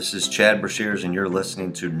This is Chad Brashears, and you're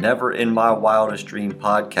listening to Never in My Wildest Dream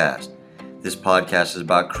podcast. This podcast is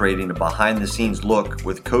about creating a behind-the-scenes look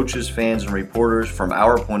with coaches, fans, and reporters from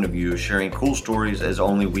our point of view, sharing cool stories as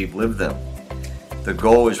only we've lived them. The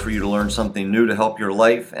goal is for you to learn something new to help your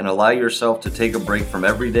life and allow yourself to take a break from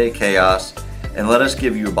everyday chaos and let us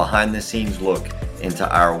give you a behind-the-scenes look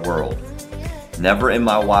into our world. Never in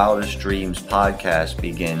My Wildest Dreams podcast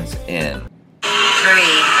begins in 3,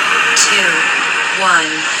 2,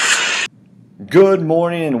 1. Good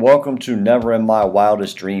morning and welcome to Never in My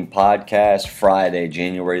Wildest Dream podcast, Friday,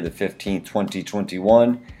 January the 15th,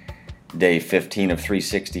 2021, day 15 of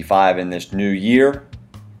 365 in this new year.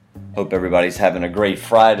 Hope everybody's having a great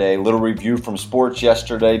Friday. Little review from sports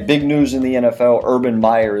yesterday. Big news in the NFL. Urban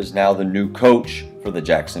Meyer is now the new coach for the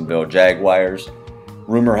Jacksonville Jaguars.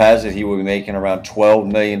 Rumor has it he will be making around $12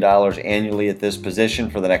 million annually at this position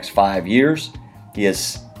for the next 5 years. He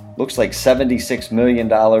has looks like $76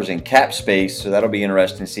 million in cap space, so that'll be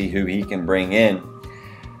interesting to see who he can bring in.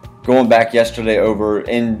 Going back yesterday over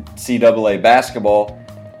NCAA basketball,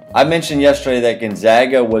 I mentioned yesterday that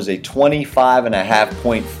Gonzaga was a 25.5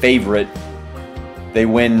 point favorite. They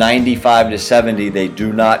win 95-70. They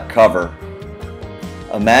do not cover.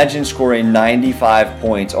 Imagine scoring 95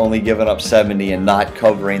 points, only giving up 70 and not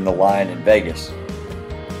covering the line in Vegas.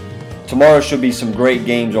 Tomorrow should be some great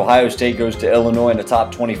games. Ohio State goes to Illinois in a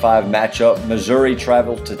top 25 matchup. Missouri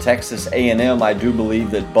travels to Texas A&M. I do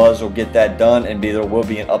believe that Buzz will get that done, and there will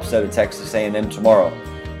be an upset of Texas A&M tomorrow.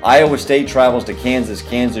 Iowa State travels to Kansas.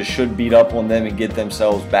 Kansas should beat up on them and get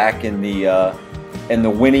themselves back in the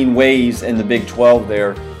winning ways in the Big 12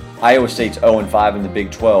 there. Iowa State's 0-5 in the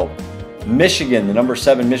Big 12. Michigan, the number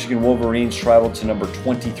 7 Michigan Wolverines travel to number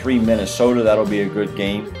 23 Minnesota. That'll be a good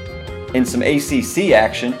game. In some ACC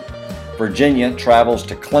action, Virginia travels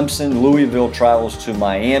to Clemson. Louisville travels to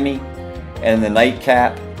Miami. And in the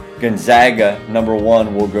nightcap, Gonzaga, number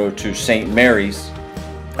 1, will go to St. Mary's.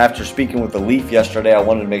 After speaking with the Leaf yesterday, I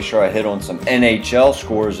wanted to make sure I hit on some NHL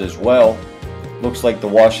scores as well. Looks like the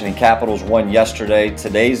Washington Capitals won yesterday.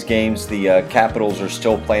 Today's games, the Capitals are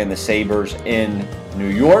still playing the Sabres in New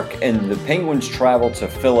York, and the Penguins travel to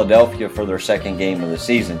Philadelphia for their second game of the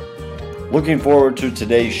season. Looking forward to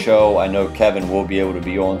today's show. I know Kevin will be able to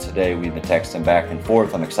be on today. We've been texting back and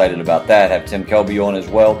forth. I'm excited about that. Have Tim Kelby on as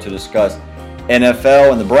well to discuss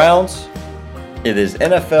NFL and the Browns. It is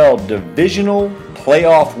NFL divisional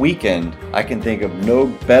playoff weekend. I can think of no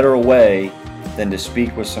better way than to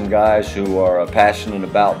speak with some guys who are passionate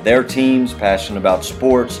about their teams, passionate about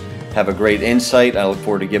sports, have a great insight. I look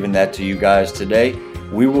forward to giving that to you guys today.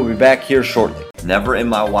 We will be back here shortly. Never in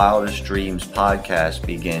My Wildest Dreams podcast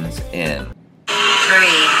begins in 3, 2,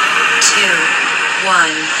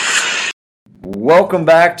 1. Welcome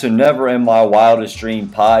back to Never in My Wildest Dream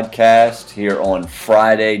podcast here on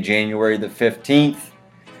Friday, January the 15th.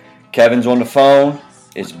 Kevin's on the phone.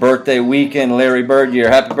 It's birthday weekend. Larry Bird year.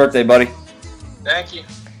 Happy birthday, buddy. Thank you.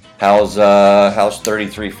 How's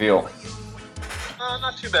 33 feel?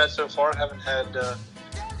 Not too bad so far. Haven't had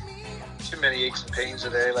too many aches and pains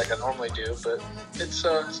today like I normally do, but it's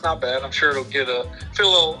not bad. I'm sure it'll get feel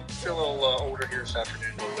a little older here this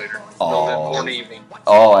afternoon, a little later, a little bit more in the evening.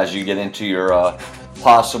 Oh, as you get into your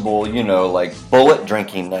possible, like bullet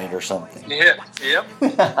drinking night or something. Yeah. Yep.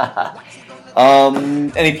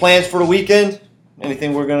 Any plans for the weekend?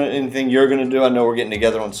 Anything you're gonna do? I know we're getting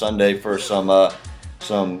together on Sunday for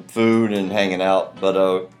some food and hanging out,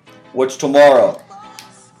 but what's tomorrow?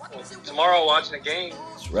 Tomorrow, watching a game.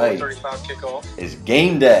 That's right. 4:35 kickoff. It's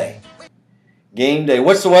game day. Game day.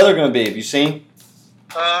 What's the weather going to be? Have you seen?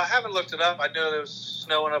 I haven't looked it up. I know there was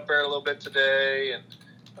snowing up there a little bit today, and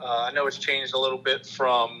I know it's changed a little bit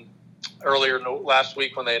from earlier last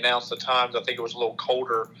week when they announced the times. I think it was a little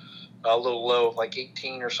colder, a little low, like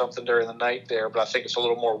 18 or something during the night there, but I think it's a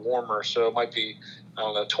little more warmer, so it might be,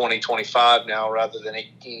 20, 25 now rather than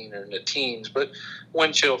 18 or in the teens. But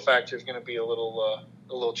wind chill factor is going to be a little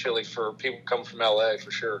chilly for people coming from LA for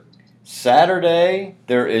sure. Saturday,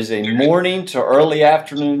 there is a morning to early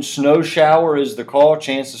afternoon snow shower is the call.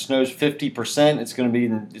 Chance of snow is 50%. It's going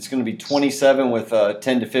to be 27 with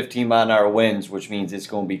 10 to 15 mile an hour winds, which means it's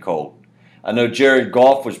going to be cold. I know Jared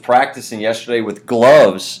Goff was practicing yesterday with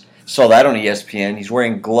gloves. Saw that on ESPN. He's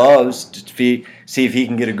wearing gloves to see if he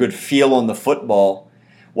can get a good feel on the football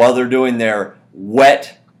while they're doing their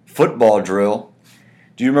wet football drill.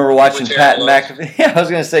 Do you remember watching Pat McAfee? Yeah, I was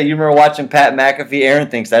going to say, you remember watching Pat McAfee? Aaron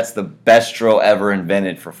thinks that's the best drill ever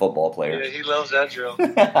invented for football players. Yeah, he loves that drill.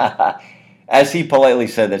 As he politely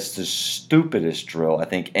said, that's the stupidest drill I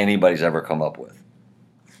think anybody's ever come up with.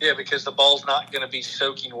 Yeah, because the ball's not going to be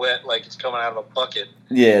soaking wet like it's coming out of a bucket.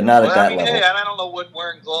 Yeah, not at that level. Hey, I don't know what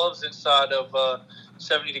wearing gloves inside of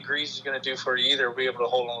 70 degrees is going to do for you either. Be able to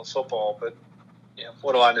hold on to the football, but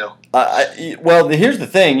what do I know? Well, here's the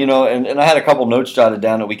thing, and I had a couple notes jotted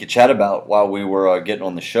down that we could chat about while we were getting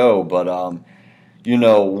on the show. But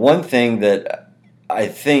one thing that I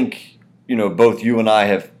think both you and I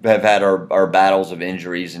have had our battles of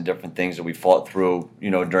injuries and different things that we fought through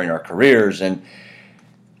during our careers, and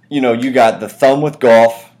you got the thumb with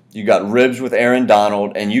Goff, you got ribs with Aaron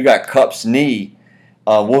Donald, and you got Kupp's knee.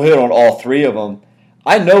 We'll hit on all three of them.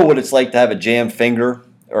 I know what it's like to have a jammed finger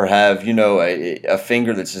or have, a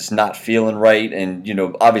finger that's just not feeling right. And,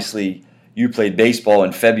 obviously you played baseball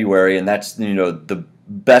in February, and that's, the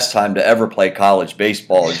best time to ever play college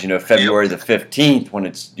baseball is, February the 15th when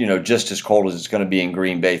it's, just as cold as it's going to be in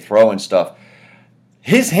Green Bay throwing stuff.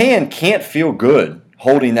 His hand can't feel good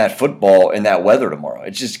holding that football in that weather tomorrow.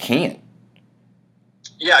 It just can't.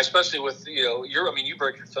 Yeah, especially with you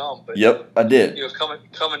broke your thumb, but yep, I did.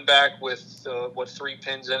 Coming back with 3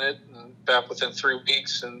 pins in it, and back within 3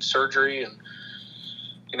 weeks and surgery, and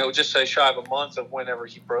just say shy of a month of whenever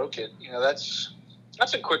he broke it. That's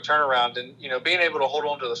a quick turnaround, and being able to hold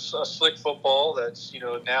on to a slick football that's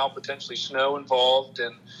now potentially snow involved,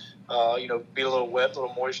 and be a little wet, a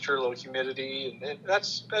little moisture, a little humidity, and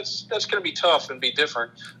that's going to be tough and be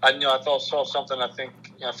different. I saw something. I think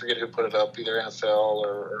I forget who put it up, either NFL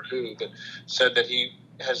or who, that said that he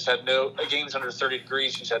has had no games under 30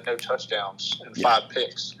 degrees. He's had no touchdowns and 5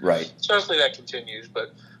 picks. Right. So hopefully that continues,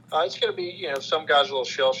 but it's going to be some guys are a little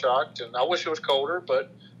shell shocked, and I wish it was colder,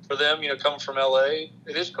 but for them, coming from LA,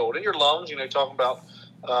 it is cold. In your lungs, talking about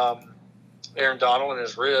Aaron Donald and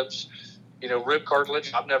his ribs. Rib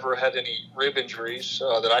cartilage. I've never had any rib injuries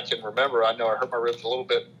that I can remember. I know I hurt my ribs a little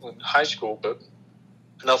bit in high school, but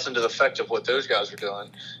nothing to the effect of what those guys are doing.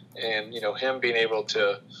 And, him being able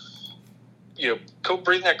to,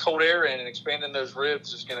 breathing that cold air in and expanding those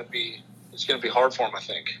ribs is going to be hard for him, I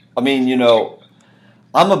think. I mean,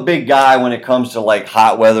 I'm a big guy when it comes to, like,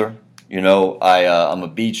 hot weather. I'm a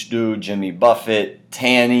beach dude, Jimmy Buffett,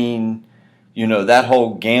 tanning, that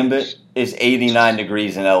whole gambit is 89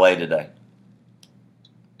 degrees in LA today.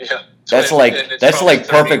 Yeah, that's like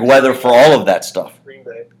perfect weather for all of that stuff. Green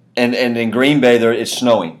Bay. And in Green Bay, it's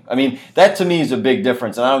snowing. I mean, that to me is a big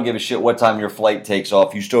difference. And I don't give a shit what time your flight takes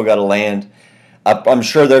off. You still got to land. I'm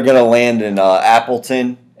sure they're going to land in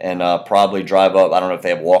Appleton and probably drive up. I don't know if they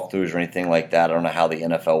have walkthroughs or anything like that. I don't know how the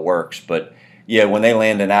NFL works, but yeah, when they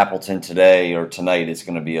land in Appleton today or tonight, it's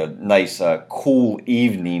going to be a nice, cool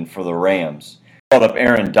evening for the Rams. I brought up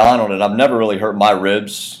Aaron Donald, and I've never really hurt my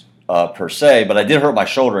ribs per se, but I did hurt my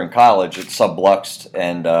shoulder in college. It subluxed,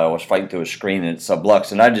 and I was fighting through a screen, and it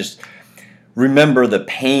subluxed. And I just remember the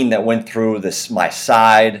pain that went through my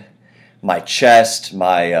side, my chest,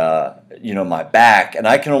 my my back, and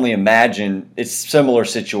I can only imagine it's a similar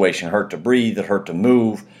situation. Hurt to breathe, it hurt to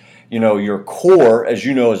move. Your core, as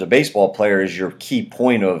you know, as a baseball player, is your key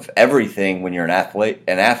point of everything when you're an athlete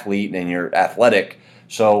and you're athletic.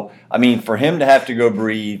 So, I mean, for him to have to go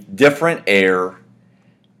breathe different air,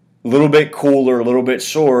 a little bit cooler, a little bit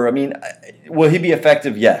sore, I mean, will he be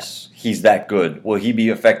effective? Yes, he's that good. Will he be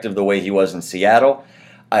effective the way he was in Seattle?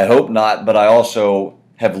 I hope not, but I also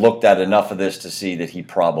have looked at enough of this to see that he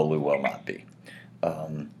probably will not be.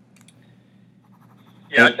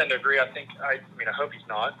 Yeah, I tend to agree. I hope he's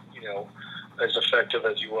not, as effective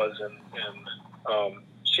as he was in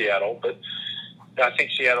Seattle. But I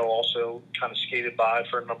think Seattle also kind of skated by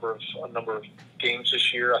for a number of games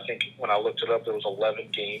this year. I think when I looked it up, there was 11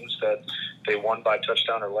 games that they won by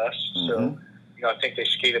touchdown or less. Mm-hmm. So, I think they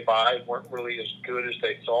skated by, weren't really as good as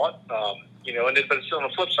they thought. But it's on the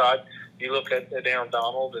flip side, you look at Aaron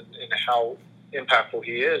Donald and how impactful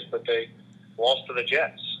he is, but they lost to the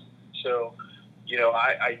Jets. So,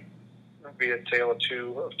 I would be a tale of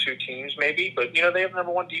two teams maybe, but they have the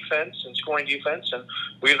number one defense and scoring defense, and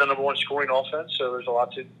we have the number one scoring offense. So there's a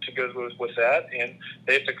lot to go with that, and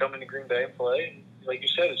they have to come into Green Bay and play. And like you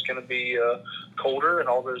said, it's going to be colder, and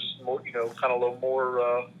all those more, kind of a little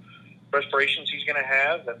more respirations he's going to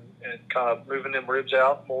have, and kind of moving them ribs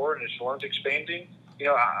out more, and his lungs expanding.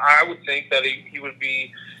 I would think that he would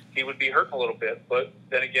be hurting a little bit, but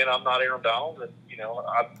then again, I'm not Aaron Donald, and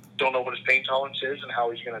I don't know what his pain tolerance is and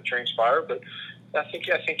how he's going to transpire. But I think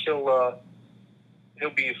he'll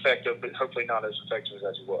be effective, but hopefully not as effective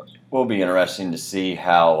as he was. Will be interesting to see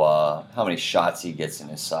how many shots he gets in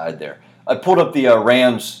his side there. I pulled up the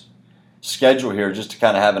Rams schedule here just to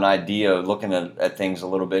kind of have an idea of looking at things a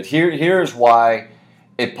little bit. Here's why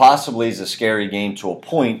it possibly is a scary game to a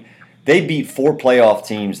point. They beat 4 playoff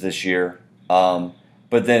teams this year.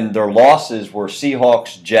 But then their losses were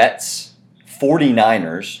Seahawks, Jets,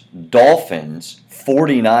 49ers, Dolphins,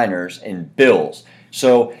 49ers, and Bills.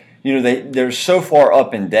 So, they're so far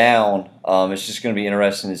up and down. It's just going to be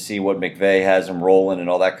interesting to see what McVay has them rolling and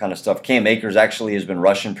all that kind of stuff. Cam Akers actually has been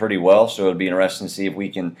rushing pretty well, so it'll be interesting to see if we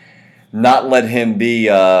can not let him be,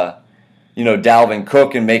 Dalvin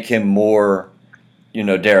Cook and make him more,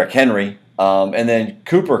 Derrick Henry. And then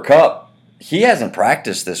Cooper Kupp, he hasn't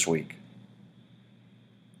practiced this week.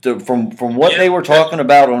 From what they were talking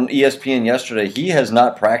about on ESPN yesterday, he has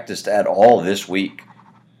not practiced at all this week.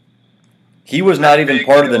 He was not even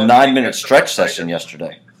part of the 9-minute stretch session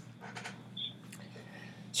yesterday.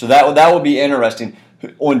 So that would be interesting.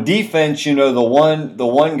 On defense, the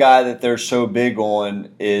one guy that they're so big on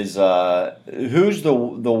is who's the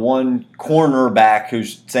one cornerback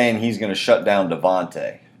who's saying he's going to shut down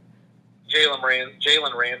Devontae?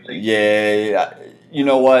 Jalen Ramsey. Yeah, you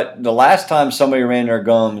know what? The last time somebody ran their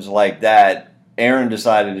gums like that, Aaron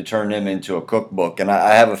decided to turn them into a cookbook, and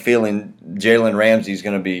I have a feeling Jalen Ramsey's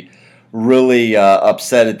going to be really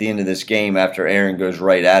upset at the end of this game after Aaron goes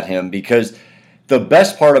right at him, because the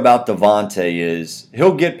best part about Devontae is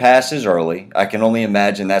he'll get passes early. I can only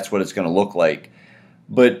imagine that's what it's going to look like.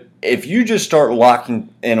 But if you just start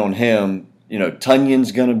locking in on him,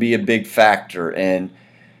 Tunyon's going to be a big factor, and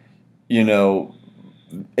MVS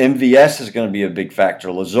is going to be a big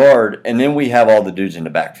factor, Lazard, and then we have all the dudes in the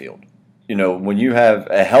backfield. When you have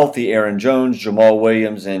a healthy Aaron Jones, Jamal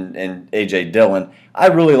Williams, and A.J. Dillon, I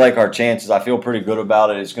really like our chances. I feel pretty good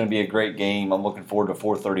about it. It's going to be a great game. I'm looking forward to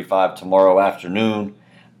 4:35 tomorrow afternoon.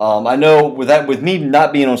 I know with me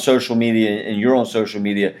not being on social media and you're on social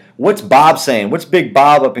media, what's Bob saying? What's Big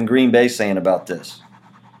Bob up in Green Bay saying about this?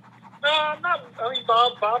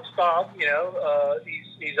 Bob's Bob.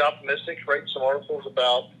 He's optimistic. Writing some articles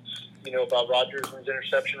about Rodgers'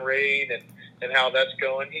 interception rate and how that's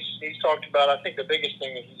going. He's talked about. I think the biggest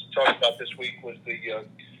thing that he's talked about this week was the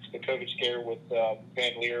COVID scare with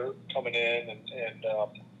Van Leer coming in and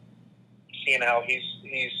seeing how he's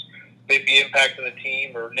maybe impacting the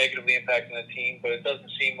team or negatively impacting the team, but it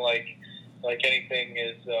doesn't seem like anything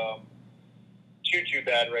is too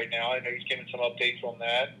bad right now. I know he's giving some updates on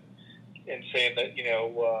that and saying that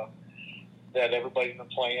that everybody's been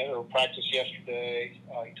playing or practiced yesterday.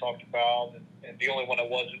 He talked about, and the only one that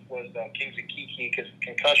wasn't was Kingsley Keke because of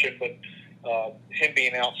concussion, but him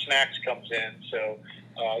being out, Snacks comes in, so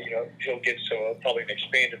he'll get probably an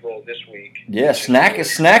expanded role this week. Yeah, Snack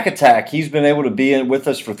Attack. He's been able to be with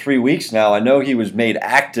us for 3 weeks now. I know he was made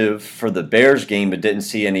active for the Bears game, but didn't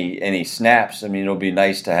see any snaps. I mean, it'll be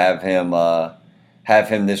nice to have him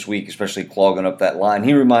this week, especially clogging up that line.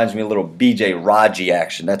 He reminds me a little B.J. Raji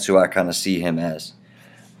action. That's who I kind of see him as.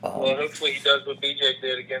 Well, hopefully he does what B.J.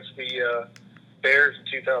 did against the Bears in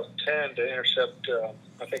 2010 to intercept,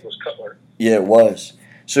 I think it was Cutler. Yeah, it was.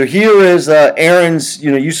 So here is Aaron's,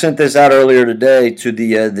 you sent this out earlier today to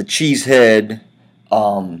the Cheesehead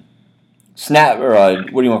snap, or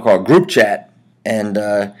what do you want to call it, group chat. And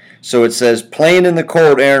so it says, playing in the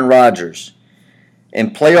cold, Aaron Rodgers.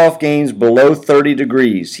 In playoff games below 30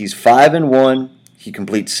 degrees, he's 5-1. He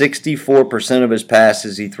completes 64% of his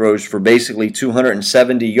passes. He throws for basically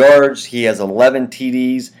 270 yards. He has 11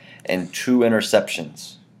 TDs and 2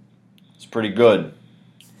 interceptions. It's pretty good.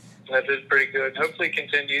 That is pretty good. Hopefully it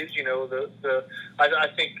continues. I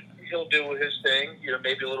think he'll do his thing.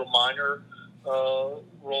 Maybe a little minor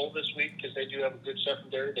role this week because they do have a good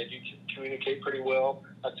secondary. They do communicate pretty well.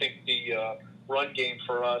 I think the run game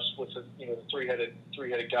for us with the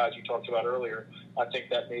three-headed guys you talked about earlier, I think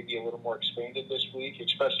that may be a little more expanded this week,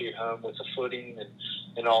 especially at home with the footing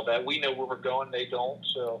and all that. We know where we're going; they don't.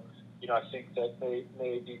 So, I think that may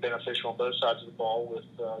be beneficial on both sides of the ball with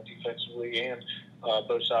defensively and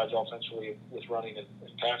both sides offensively with running and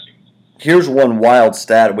passing. Here's one wild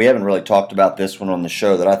stat. We haven't really talked about this one on the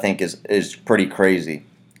show that I think is pretty crazy.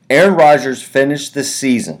 Aaron Rodgers finished the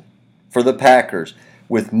season for the Packers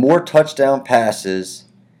with more touchdown passes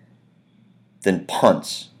than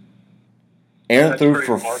punts. Aaron threw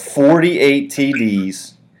for 48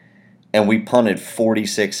 TDs, and we punted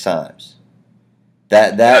 46 times.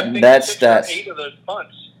 That stats. 8 of those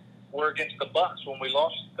punts were against the Bucs when we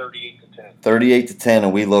lost 38-10. 38-10,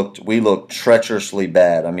 and we looked treacherously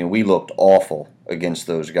bad. I mean, we looked awful against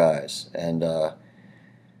those guys, and I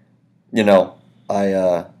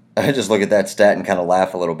just look at that stat and kind of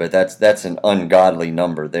laugh a little bit. That's an ungodly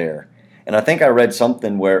number there. And I think I read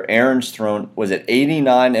something where Aaron's thrown, was it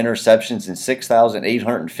 89 interceptions and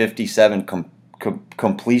 6,857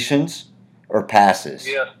 completions or passes?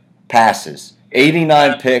 Yeah. Passes.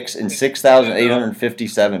 89 picks and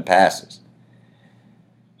 6,857 passes.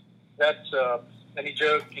 That's And he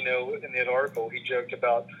joked, in the article, he joked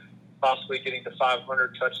about possibly getting to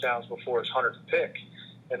 500 touchdowns before his 100th pick.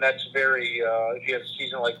 And that's very, if he has a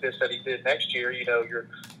season like this that he did next year, you're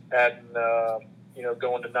adding,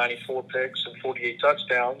 going to 94 picks and 48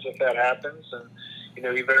 touchdowns if that happens. And,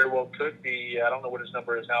 he very well could be, I don't know what his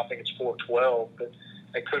number is now, I think it's 412, but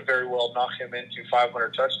it could very well knock him into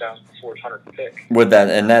 500 touchdowns before his 100th pick. With that,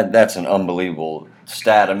 and that's an unbelievable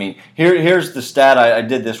stat. I mean, here's the stat. I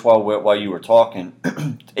did this while you were talking.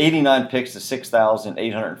 89 picks to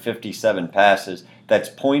 6,857 passes. That's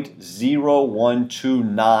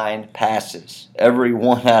 .0129 passes. Every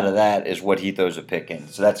one out of that is what he throws a pick in.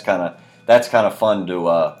 So that's kind of fun to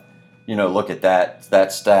look at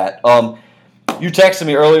that stat. You texted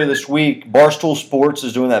me earlier this week. Barstool Sports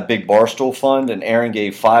is doing that big Barstool Fund, and Aaron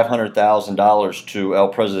gave $500,000 to El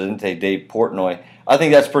Presidente Dave Portnoy. I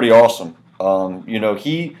think that's pretty awesome.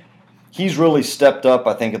 He's really stepped up,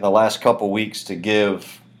 I think, in the last couple weeks to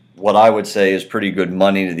give what I would say is pretty good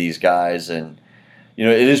money to these guys. And, it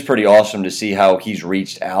is pretty awesome to see how he's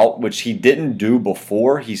reached out, which he didn't do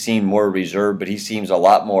before. He seemed more reserved, but he seems a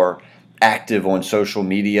lot more active on social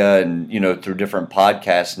media and, through different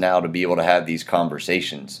podcasts now to be able to have these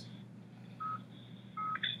conversations.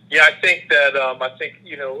 Yeah, I think that,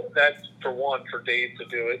 that's for one, for Dave to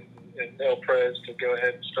do it and El Prez to go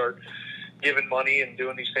ahead and start giving money and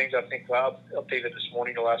doing these things. I think I updated this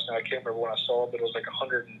morning or last night. I can't remember when I saw it, but it was like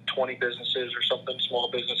 120 businesses or something, small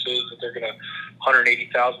businesses that they're going to,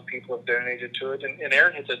 180,000 people have donated to it. And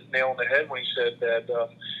Aaron hit the nail on the head when he said that,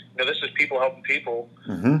 this is people helping people.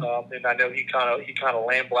 Mm-hmm. And I know he kind of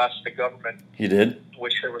lambasted the government. He did.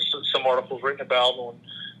 Which there was some articles written about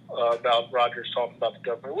about Rodgers talking about the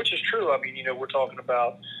government, which is true. I mean, we're talking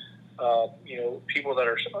about, people that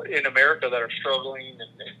are in America that are struggling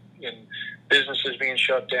and businesses being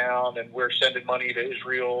shut down, and we're sending money to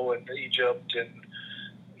Israel and Egypt and,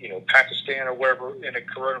 Pakistan or wherever in a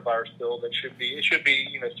coronavirus bill that should be 3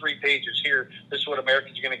 pages here. This is what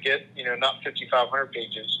Americans are going to get, not 5,500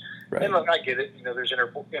 pages. Right. And look, I get it. There's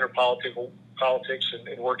politics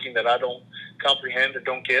and working that I don't comprehend or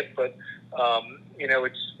don't get, but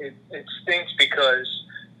it stinks because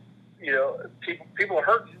people are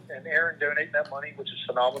hurting, and Aaron donating that money, which is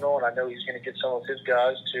phenomenal, and I know he's going to get some of his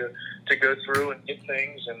guys to go through and get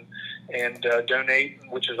things and donate,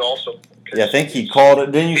 which is awesome. Yeah, I think he called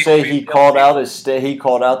it. Didn't you say he called out he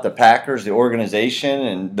called out the Packers, the organization,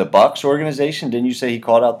 and the Bucs organization? Didn't you say he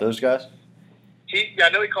called out those guys? I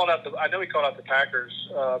know he called out the Packers.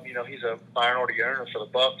 He's a minority owner for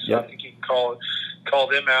the Bucs. So yep. I think he can call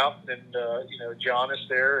them out, and John is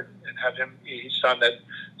there, and have him. He signed that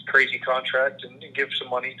crazy contract and give some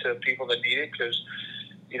money to people that need it, because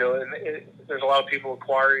there's a lot of people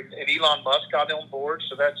acquiring, and Elon Musk got on board,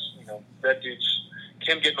 so that's that dude's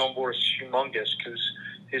him getting on board is humongous, because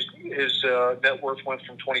his net worth went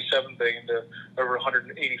from $27 billion to over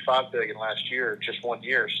 $185 billion last year, just 1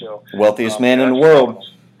 year. So wealthiest man in the world.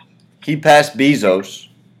 He passed Bezos.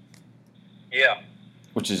 Yeah,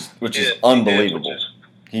 which is unbelievable.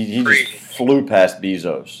 He just flew past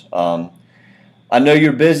Bezos. I know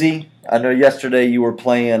you're busy. I know yesterday you were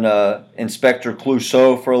playing Inspector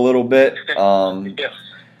Clouseau for a little bit. Yeah.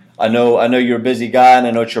 I know you're a busy guy, and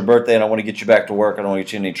I know it's your birthday, and I want to get you back to work. I don't want to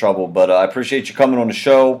get you in any trouble, but I appreciate you coming on the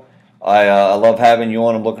show. I love having you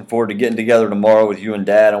on. I'm looking forward to getting together tomorrow with you and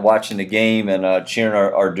Dad and watching the game and cheering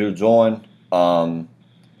our dudes on.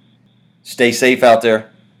 Stay safe out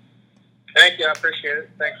there. Thank you. I appreciate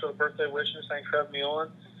it. Thanks for the birthday wishes. Thanks for having me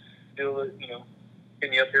on.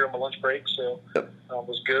 Getting you up here on my lunch break, so it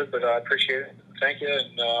was good, but I appreciate it. Thank you,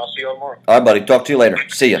 and I'll see you all tomorrow. All right, buddy. Talk to you later.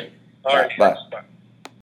 See ya. All right. Bye.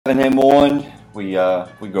 Having him on, we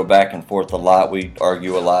go back and forth a lot. We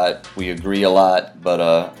argue a lot. We agree a lot, but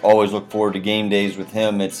always look forward to game days with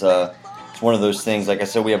him. It's one of those things. Like I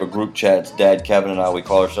said, we have a group chat. It's Dad, Kevin, and I. We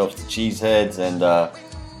call ourselves the Cheeseheads, and a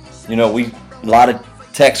lot of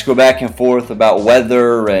texts go back and forth about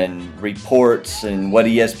weather and reports and what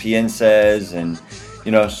ESPN says, and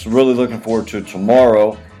so really looking forward to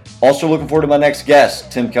tomorrow. Also looking forward to my next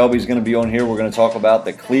guest. Tim Kelby is going to be on here. We're going to talk about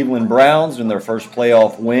the Cleveland Browns and their first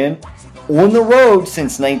playoff win on the road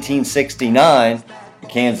since 1969.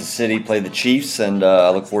 Kansas City played the Chiefs, and I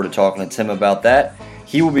look forward to talking to Tim about that.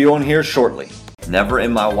 He will be on here shortly. Never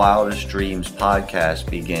in My Wildest Dreams podcast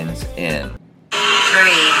begins in 3, 2,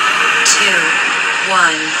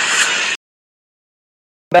 1.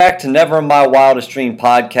 Back to Never in My Wildest Dream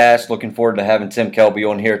podcast. Looking forward to having Tim Kelby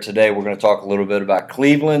on here today. We're going to talk a little bit about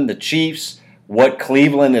Cleveland, the Chiefs, what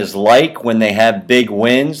Cleveland is like when they have big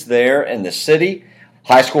wins there in the city.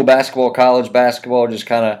 High school basketball, college basketball, just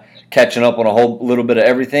kind of catching up on a whole little bit of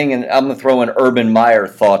everything, and I'm going to throw in Urban Meyer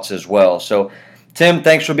thoughts as well. So, Tim,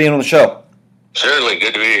 thanks for being on the show. Certainly,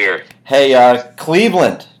 good to be here. Hey,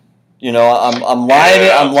 Cleveland. You know, I'm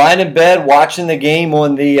lying in bed watching the game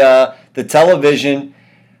on the television.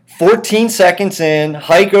 14 seconds in,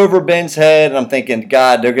 hike over Ben's head, and I'm thinking,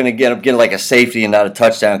 God, they're going to get like a safety and not a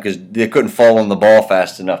touchdown because they couldn't fall on the ball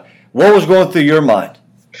fast enough. What was going through your mind?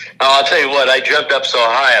 I'll tell you what, I jumped up so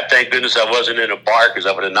high. Thank goodness I wasn't in a bar because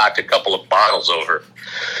I would have knocked a couple of bottles over.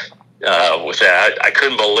 With that, I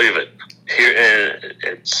couldn't believe it.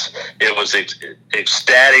 It was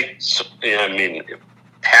ecstatic.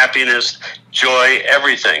 Happiness, joy,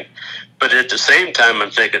 everything. But at the same time,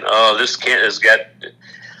 I'm thinking, oh, this kid has got.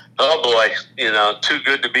 Oh boy, too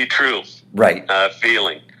good to be true. Right.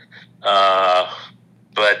 Feeling. But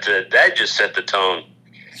that just set the tone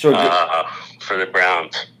for the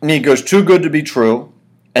Browns. I mean, it goes too good to be true,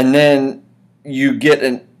 and then you get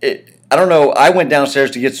I don't know. I went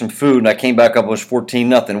downstairs to get some food, and I came back up. It was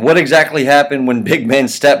 14-0. What exactly happened when Big Ben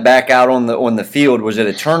stepped back out on the field? Was it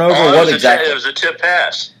a turnover? It was a tip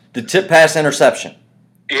pass. The tip pass interception.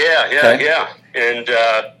 Yeah. And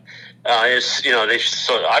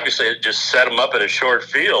so obviously it just set them up at a short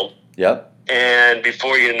field. Yep. And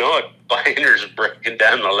before you know it, Binders breaking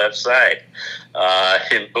down the left side,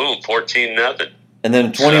 and boom, 14-0. And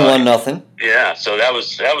then 21-0. Yeah, so that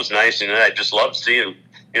was nice, and I just loved seeing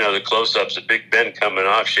the close-ups of Big Ben coming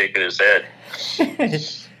off, shaking his head.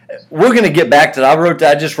 We're going to get back to that.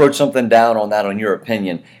 I just wrote something down on that on your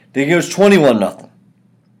opinion. It goes 21-0.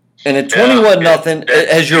 And at 21-0,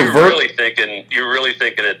 as you're really thinking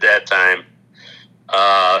at that time,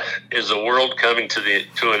 is the world coming to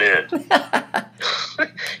an end?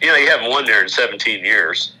 You haven't won there in 17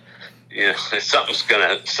 years. Something's gonna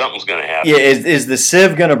happen. Yeah, is the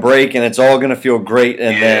sieve gonna break and it's all gonna feel great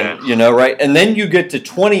and then right? And then you get to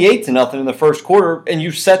 28-0 in the first quarter and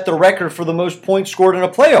you set the record for the most points scored in a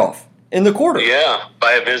playoff in the quarter. Yeah,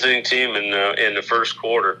 by a visiting team in the first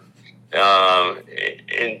quarter.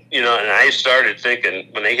 And I started thinking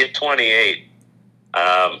when they hit 28,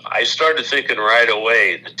 I started thinking right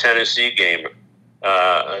away the Tennessee game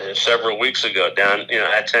several weeks ago down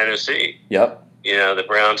at Tennessee. Yep. The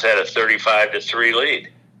Browns had a 35-3 lead,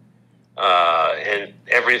 and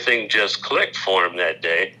everything just clicked for them that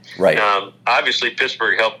day. Right. Obviously,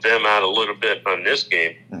 Pittsburgh helped them out a little bit on this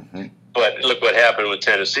game, mm-hmm. but look what happened with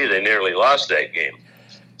Tennessee. They nearly lost that game.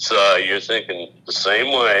 So you're thinking the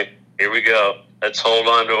same way. Here we go. Let's hold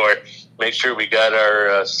on to make sure we got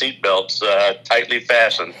our seatbelts tightly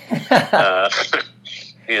fastened.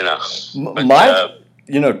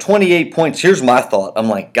 28 points. Here's my thought. I'm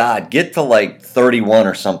like, God, get to like 31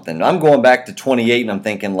 or something. I'm going back to 28, and I'm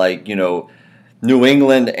thinking New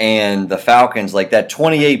England and the Falcons, like that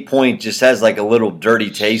 28 point just has like a little dirty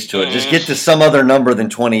taste to it. Mm-hmm. Just get to some other number than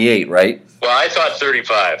 28, right? Well, I thought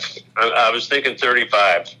 35. I was thinking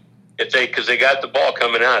 35. Because they got the ball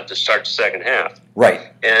coming out to start the second half. Right.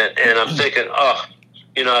 And I'm thinking,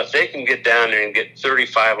 if they can get down there and get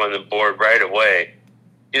 35 on the board right away,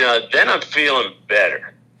 then I'm feeling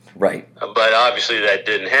better. Right. But obviously that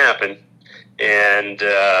didn't happen. And,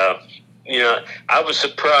 I was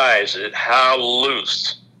surprised at how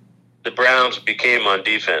loose the Browns became on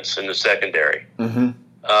defense in the secondary. Mm-hmm.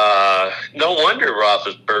 No wonder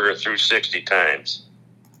Roethlisberger threw 60 times.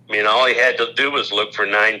 I mean, all he had to do was look for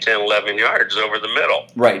 9, 10, 11 yards over the middle.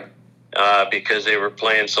 Right. Because they were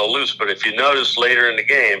playing so loose. But if you notice later in the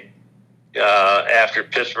game, after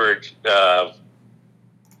Pittsburgh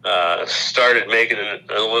started making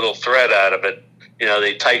a little threat out of it,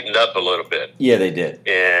 they tightened up a little bit. Yeah, they did.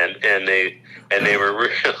 And they were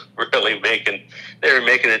really making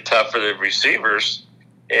it tough for the receivers.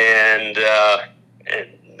 And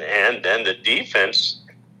then the defense.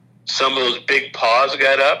 Some of those big paws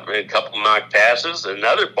got up, and a couple knocked passes.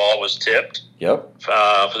 Another ball was tipped. Yep. For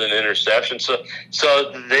an interception. So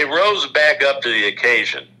they rose back up to the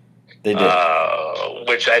occasion. They did.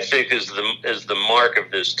 Which I think is the mark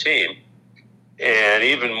of this team. And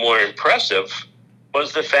even more impressive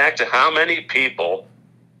was the fact of how many people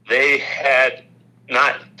they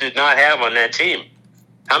did not have on that team.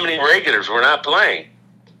 How many regulars were not playing?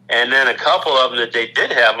 And then a couple of them that they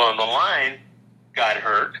did have on the line got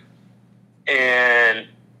hurt. And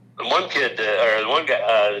the one kid,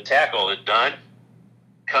 the tackle that Dunn,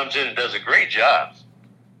 comes in and does a great job.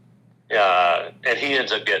 And he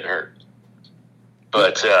ends up getting hurt.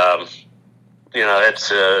 But, that's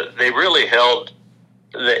they really held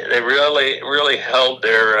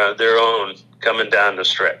their own coming down the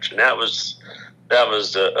stretch. And that was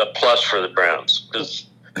a plus for the Browns. Because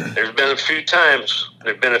there've been a few times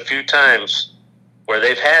where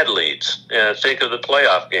they've had leads. Think of the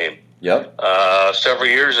playoff game. Yep. Several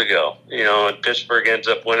years ago, and Pittsburgh ends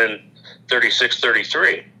up winning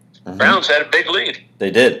 36-33. Mm-hmm. Browns had a big lead.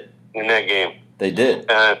 They did. In that game. They did. In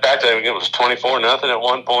fact, I think it was 24-0 at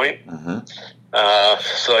one point. Mm-hmm.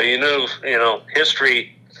 So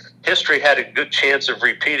history had a good chance of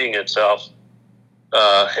repeating itself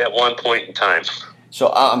at one point in time.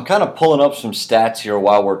 So I'm kind of pulling up some stats here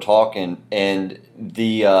while we're talking, and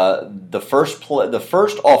the first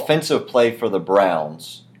offensive play for the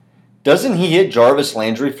Browns, doesn't he hit Jarvis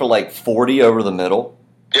Landry for like 40 over the middle?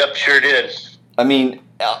 Yep, sure did. I mean,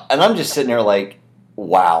 and I'm just sitting there like,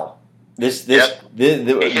 wow, he hit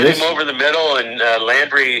him over the middle, and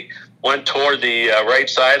Landry went toward the right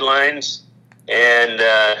sidelines and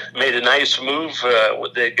made a nice move.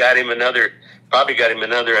 They got him another, I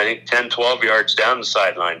think, 10, 12 yards down the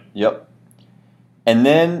sideline. Yep. And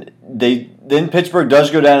then Pittsburgh does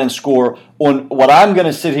go down and score on what I'm going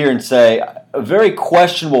to sit here and say a very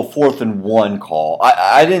questionable 4th and 1 call.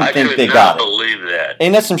 I didn't think they got it. I believe that.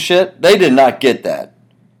 Ain't that some shit? They did not get that.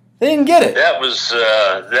 They didn't get it. That was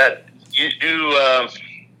that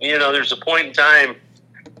you know. There's a point in time,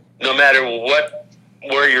 no matter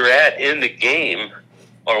where you're at in the game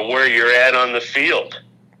or where you're at on the field,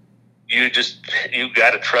 you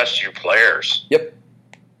got to trust your players. Yep.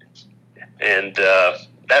 And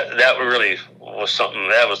that really was something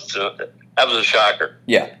that was a shocker.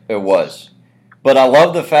 Yeah, it was. But I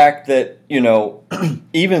love the fact that,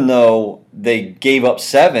 even though they gave up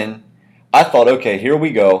 7, I thought, okay, here we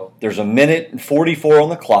go. There's a minute and 44 on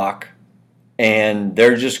the clock, and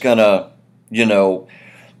they're just going to,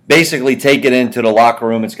 basically take it into the locker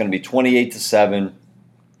room. It's going to be 28-7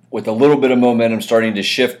 with a little bit of momentum starting to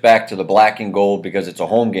shift back to the black and gold because it's a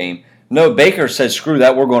home game. No, Baker says, screw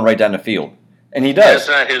that, we're going right down the field. And he does.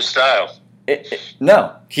 That's not his style.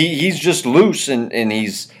 No, he's just loose, and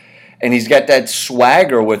he's got that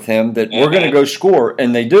swagger with him that we're going to go score,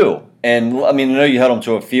 and they do. And, I know you held them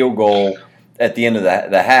to a field goal at the end of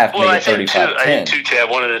the half, well, made it 35-10. I think, too, Chad,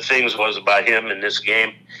 one of the things was about him in this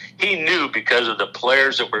game, he knew because of the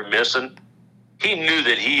players that were missing, he knew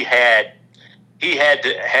that he had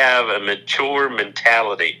to have a mature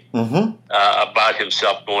mentality about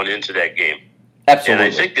himself going into that game. Absolutely.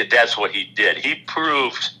 And I think that's what he did. He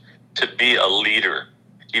proved to be a leader.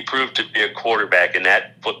 He proved to be a quarterback in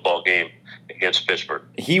that football game against Pittsburgh.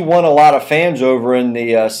 He won a lot of fans over in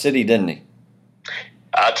the city, didn't he?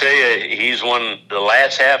 I'll tell you, he's won the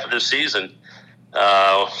last half of the season.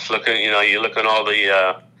 You look at all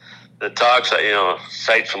the talks,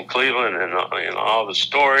 sites from Cleveland and all the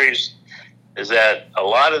stories, is that a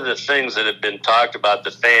lot of the things that have been talked about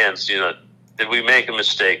the fans, did we make a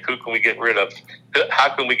mistake? Who can we get rid of? How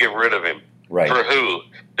can we get rid of him? Right. For who?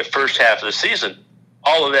 The first half of the season.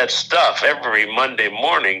 All of that stuff every Monday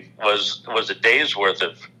morning was a day's worth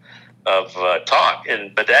of talk,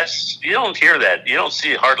 but you don't hear that. You don't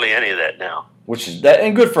see hardly any of that now. Which is that,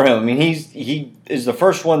 and good for him. He is the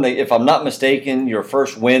first one that, if I'm not mistaken, your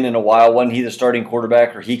first win in a while. Wasn't he the starting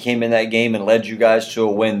quarterback, or he came in that game and led you guys to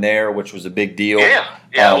a win there, which was a big deal? Yeah,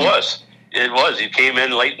 it was. It was. He came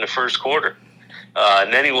in late in the first quarter,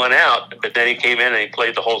 and then he went out. But then he came in and he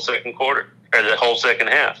played the whole second quarter, or the whole second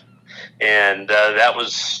half, and that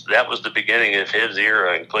was the beginning of his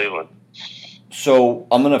era in Cleveland. So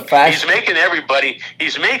I'm going to fast. He's making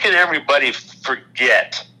everybody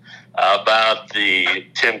forget about the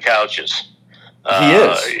Tim Couches. He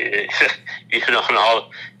is. And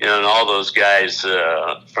all those guys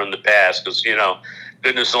from the past, because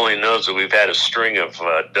goodness only knows that we've had a string of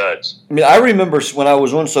duds. I remember when I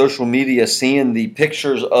was on social media seeing the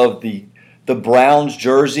pictures of the Browns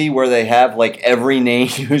jersey where they have like every name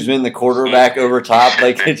who's been the quarterback over top,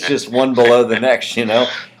 like it's just one below the next,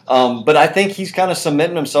 But I think he's kind of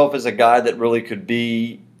cementing himself as a guy that really could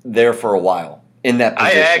be there for a while in that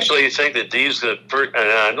position. I actually think that and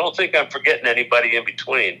I don't think I'm forgetting anybody in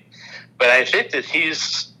between, but I think that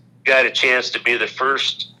he's got a chance to be the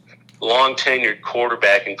first long-tenured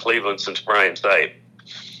quarterback in Cleveland since Brian Sipe.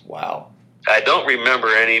 Wow. I don't remember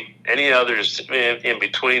any others in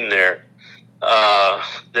between there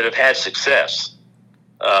that have had success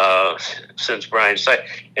since Brian Sipe,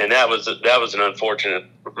 and that was an unfortunate.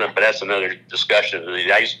 But that's another discussion of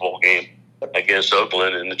the Ice Bowl game against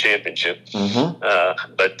Oakland in the championship.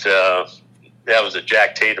 But that was a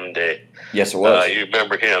Jack Tatum day. Yes, it was. You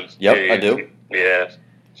remember him? Yep, I do. Yeah,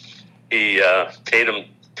 Tatum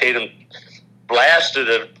blasted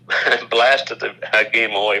the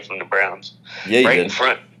game away from the Browns. Yeah, right did. in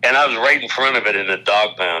front, and I was right in front of it in the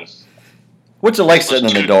dog pound. What's it like sitting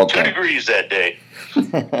in the dog pound? 2 degrees that day.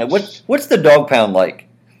 What's the dog pound like?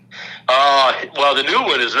 Well, the new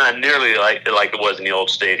one is not nearly like it was in the old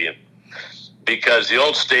stadium, because the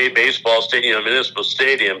old baseball stadium, municipal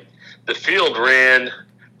stadium, the field ran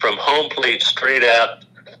from home plate straight out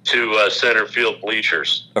to center field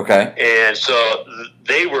bleachers. Okay. And so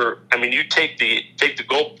they were. I mean, you take the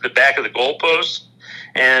back of the goalpost,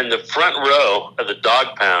 and the front row of the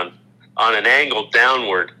dog pound on an angle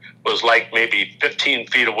downward was like maybe 15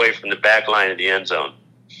 feet away from the back line of the end zone,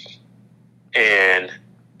 and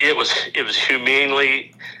it was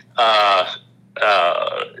humanely.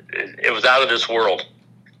 It was out of this world.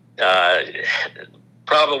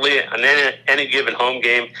 Probably on any given home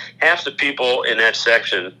game, half the people in that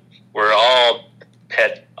section were all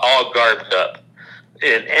garbed up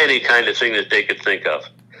in any kind of thing that they could think of.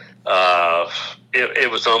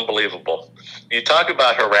 It was unbelievable. You talk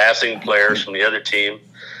about harassing players from the other team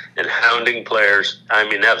and hounding players. I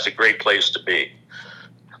mean, that was a great place to be.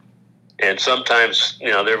 And sometimes,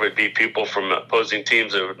 there would be people from opposing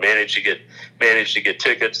teams that would manage to get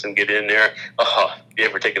tickets and get in there. Oh, you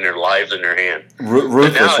ever taken their lives in their hand?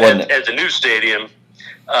 Ruthless, now, wasn't it? At the new stadium,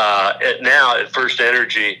 now at First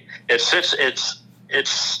Energy, it's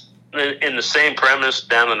in the same premise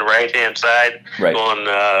down on the right hand side. Right. Going,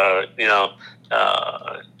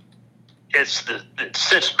 it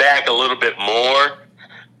sits back a little bit more,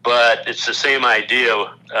 but it's the same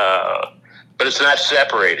idea. But it's not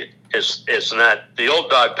separated. It's not the old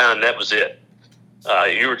dog pound. That was it.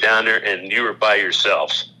 You were down there and you were by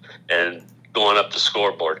yourselves and going up the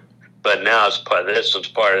scoreboard. But now it's part of this. It's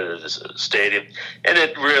part of the stadium, and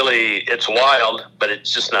it's wild. But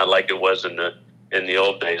it's just not like it was in the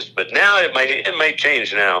old days. But now it might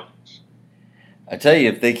change now. I tell you,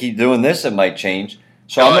 if they keep doing this, it might change.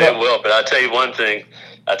 So it will. But I'll tell you one thing.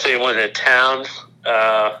 The town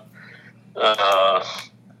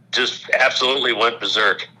just absolutely went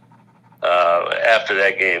berserk after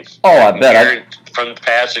that game. Oh, I bet. From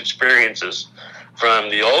past experiences, from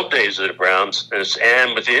the old days of the Browns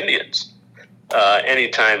and with the Indians,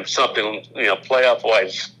 anytime something,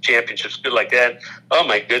 playoff-wise, championships good like that, oh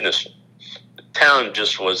my goodness, the town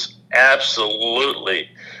just was absolutely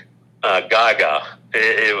gaga.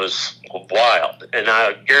 It was wild, and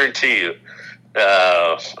I guarantee you,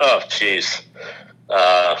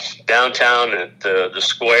 downtown at the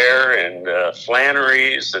square and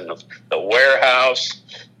Flannery's and the warehouse.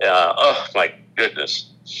 Oh my goodness!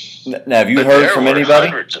 Now, have you heard from anybody?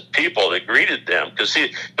 Hundreds of people that greeted them, because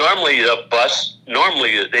normally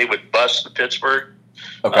they would bus to Pittsburgh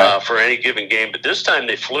for any given game, but this time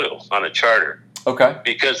they flew on a charter. Okay.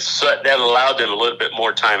 Because that allowed them a little bit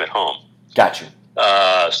more time at home. Gotcha.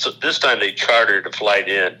 So this time they chartered a flight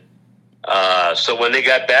in. So when they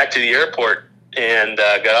got back to the airport and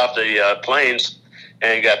got off the planes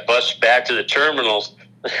and got bused back to the terminals,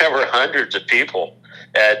 there were hundreds of people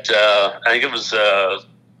at, I think it was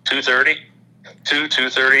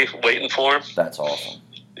 2:30 waiting for him. That's awesome.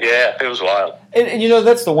 Yeah, it was wild. And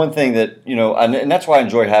that's the one thing that, and that's why I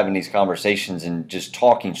enjoy having these conversations and just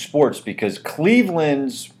talking sports, because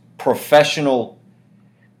Cleveland's professional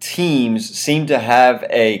teams seem to have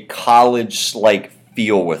a college-like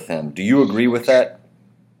feel with them. Do you agree with that?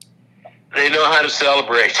 They know how to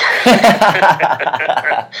celebrate.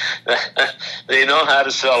 They know how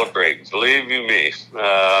to celebrate. Believe you me.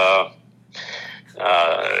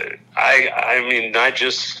 I mean, not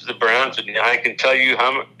just the Browns. I can tell you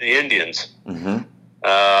how the Indians. Mm-hmm.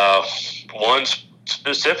 One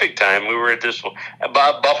specific time we were at this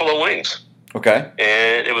about Buffalo Wings. Okay.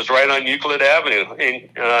 And it was right on Euclid Avenue,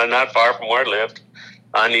 not far from where I lived,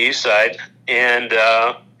 on the east side, and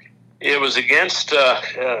it was against the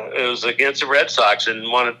Red Sox in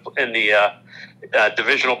the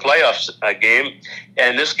divisional playoffs game,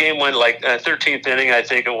 and this game went like 13th inning, I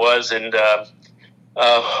think it was, and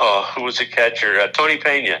who was the catcher? Tony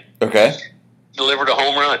Pena. Okay. Delivered a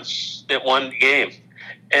home run. It won the game,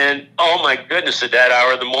 and oh my goodness, at that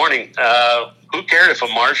hour of the morning. Who cared if a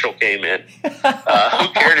marshal came in? Who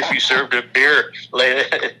cared if you served a beer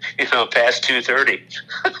past 2:30?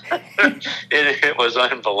 It was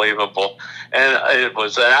unbelievable, and I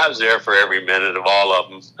was there for every minute of all of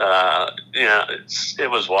them. It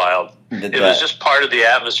was wild. It was just part of the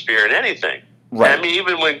atmosphere and anything. Right. I mean,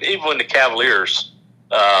 even when the Cavaliers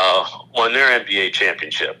won their NBA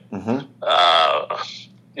championship,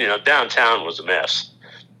 downtown was a mess.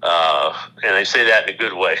 And I say that in a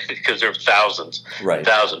good way, because there were thousands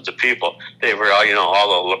of people. They were all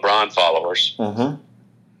the LeBron followers. Mm-hmm.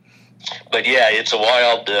 But yeah, it's a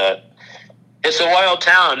wild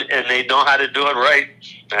town, and they know how to do it right.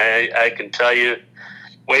 I can tell you,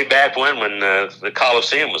 way back when the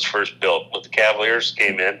Coliseum was first built, when the Cavaliers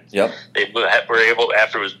came in. Yep. They were able,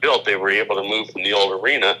 after it was built, they were able to move from the old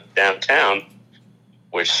arena downtown,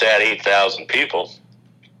 which sat 8,000 people.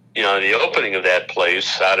 You know, the opening of that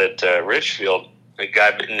place out at Richfield, a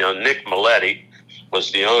guy, Nick Maletti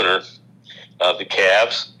was the owner of the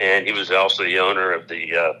Cavs, and he was also the owner of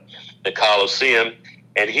the Coliseum,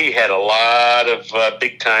 and he had a lot of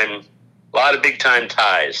big time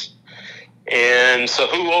ties. And so,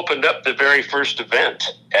 who opened up the very first event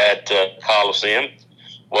at Coliseum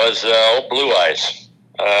was old Blue Eyes,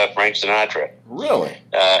 Frank Sinatra. Really?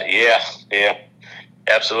 Yeah,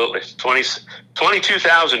 absolutely.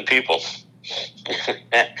 22,000 people.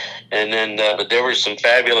 And then there were some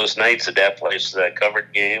fabulous nights at that place that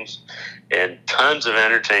covered games and tons of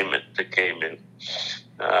entertainment that came in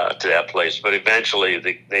to that place. But eventually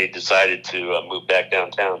they decided to move back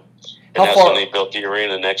downtown. And that's when they built the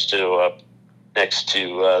arena next to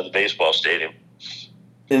the baseball stadium.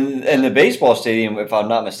 In the baseball stadium, if I'm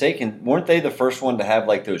not mistaken, weren't they the first one to have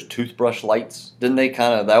like those toothbrush lights? Didn't they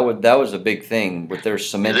kind of that was a big thing with their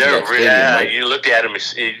cement? That stadium, right? You looked at them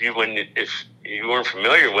if you weren't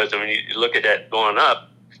familiar with them, you look at that going up,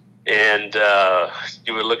 and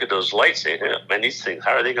you would look at those lights. And man, these things,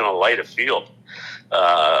 how are they going to light a field?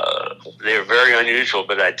 They're very unusual,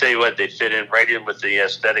 but I tell you what, they fit in right in with the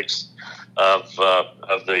aesthetics of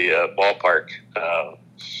the ballpark.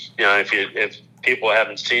 If people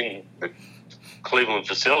haven't seen the Cleveland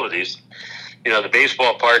facilities, the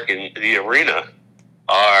baseball park and the arena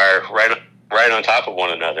are right on top of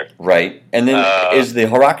one another. Right. And then is the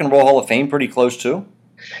Rock and Roll Hall of Fame pretty close too?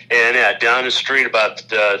 And down the street about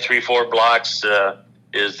 3-4 blocks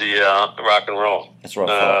is the Rock and Roll. That's what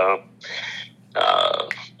I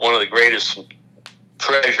thought. One of the greatest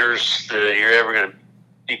treasures that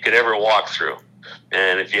you could ever walk through.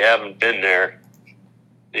 And if you haven't been there,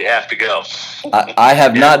 you have to go. I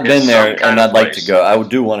have not been there, and I'd like to go. I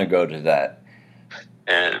do want to go to that.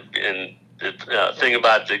 And the thing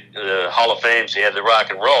about the Hall of Fames, you have the Rock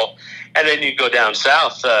and Roll, and then you go down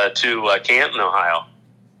south to Canton, Ohio.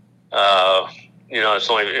 It's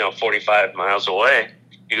only 45 miles away.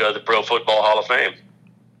 You go to the Pro Football Hall of Fame,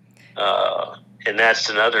 and that's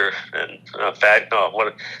another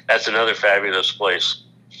that's another fabulous place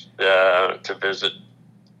to visit.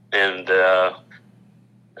 And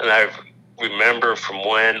I remember from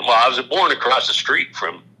I was born across the street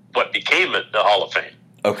from what became the Hall of Fame.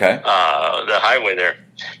 Okay. The highway there.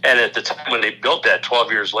 And at the time when they built that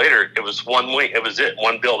 12 years later, it was one wing. It was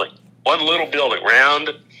one building. One little building, round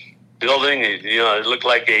building. It looked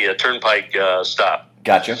like a turnpike stop.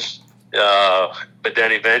 Gotcha. But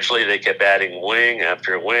then eventually they kept adding wing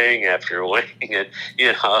after wing after wing.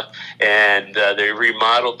 And they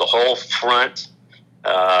remodeled the whole front.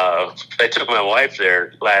 I took my wife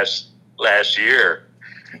there last year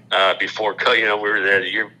before we were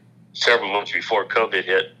there several months before COVID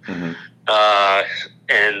hit. Mm-hmm.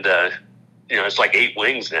 It's like 8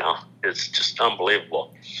 wings now. It's just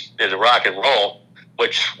unbelievable. And the Rock and Roll,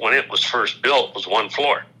 which when it was first built was 1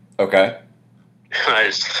 floor. Okay. I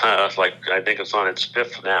think it's on its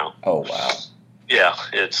 5th now. Oh wow. Yeah,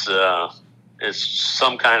 it's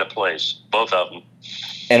some kind of place, both of them.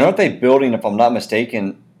 And aren't they building, if I'm not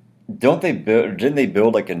mistaken, didn't they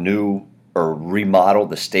build like a new or remodel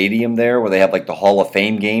the stadium there where they have like the Hall of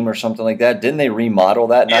Fame game or something like that? Didn't they remodel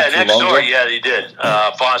that not too long ago? Next door, yeah, they did.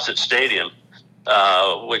 Fawcett Stadium,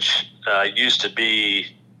 which used to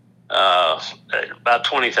be about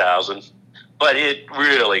 20,000, but it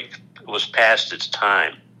really was past its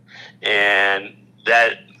time. And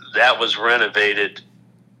that was renovated,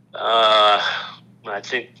 I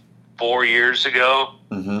think 4 years ago.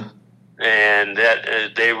 Mm-hmm. And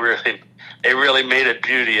that they really made a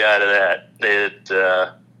beauty out of that.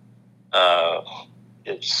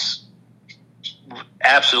 It's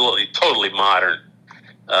absolutely totally modern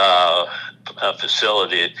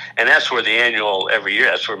facility, and that's where the annual every year.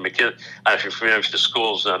 That's where McKinley. If you're familiar with the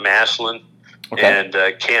schools, Massillon and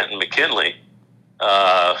Canton McKinley.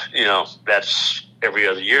 That's every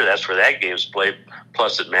other year. That's where that game's played.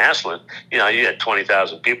 Plus at Massillon, you had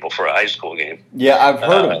 20,000 people for a high school game. Yeah, I've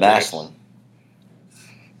heard of Massillon.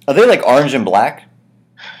 Are they like orange and black?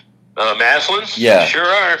 Massillon? Yeah. Sure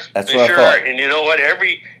are. That's what I thought. And you know what?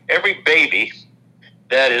 Every baby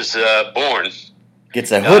that is born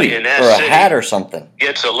gets a hoodie or a hat or something.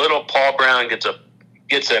 Gets a little Paul Brown, gets a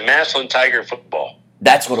Massillon Tiger football.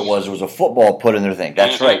 That's what it was. It was a football put in their thing.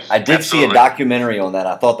 That's right. I did see a documentary on that.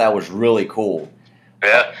 I thought that was really cool.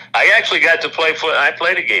 Yeah, I actually got to play I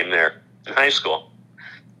played a game there in high school.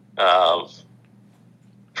 What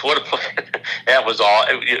a play! That was all.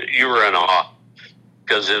 You were in awe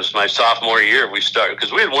because it was my sophomore year. We started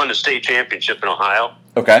because we had won the state championship in Ohio.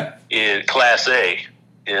 Okay. In Class A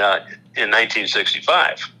in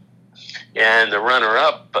 1965. And the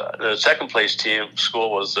runner-up, the second-place team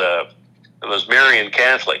school was Marian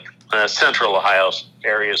Catholic, Central Ohio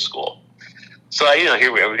area school. So,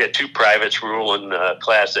 here we are. We got two privates ruling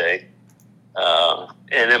Class A.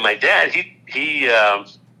 And then my dad, he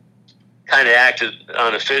kind of acted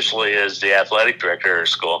unofficially as the athletic director of our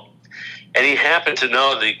school. And he happened to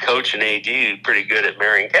know the coach and AD pretty good at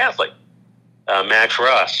Marian Catholic, Max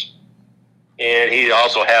Ross. And he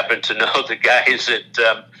also happened to know the guys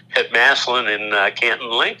at Massillon and Canton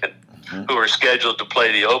Lincoln, who were scheduled to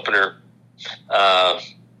play the opener that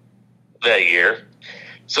year.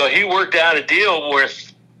 So he worked out a deal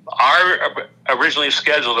with our originally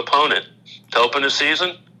scheduled opponent to open the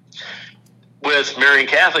season with Marian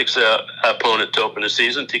Catholic's opponent to open the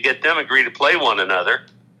season to get them agree to play one another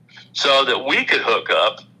so that we could hook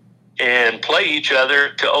up and play each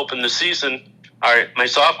other to open the season my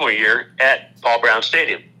sophomore year at Paul Brown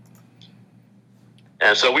Stadium.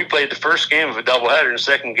 And so we played the first game of a doubleheader, and the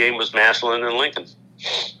second game was Massillon and Lincoln.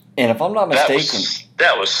 And if I'm not mistaken,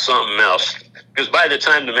 that was something else. Because by the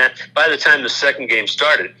time the second game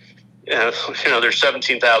started, there's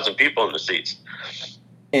 17,000 people in the seats.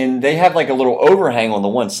 And they have like a little overhang on the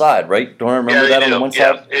one side, right? Don't I remember that on the one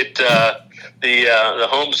side? The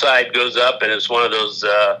home side goes up, and it's one of those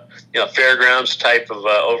fairgrounds type of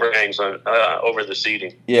overhangs on over the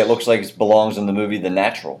seating. Yeah, it looks like it belongs in the movie The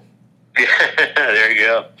Natural. There you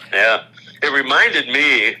go. Yeah, it reminded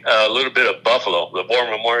me a little bit of Buffalo, the War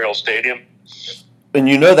Memorial Stadium. And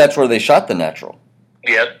that's where they shot The Natural.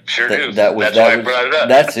 Yep, sure do. That's why I brought it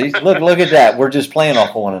up. Look at that. We're just playing off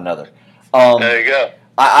of one another. There you go.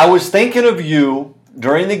 I was thinking of you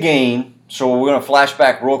during the game, so we're going to flash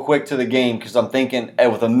back real quick to the game because I'm thinking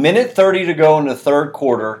with 1:30 to go in the third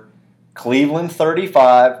quarter, Cleveland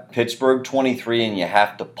 35, Pittsburgh 23, and you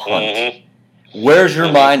have to punt. Mm-hmm. Where's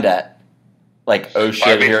your mind at? Like, oh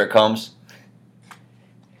shit, here it comes.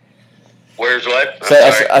 Where's what?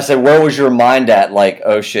 I said, where was your mind at? Like,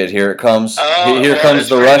 oh shit, here it comes. Here comes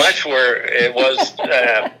the rush. Much where it was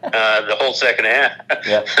the whole second half.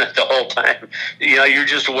 Yeah. The whole time. You're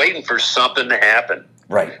just waiting for something to happen.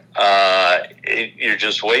 Right. You're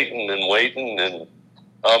just waiting, and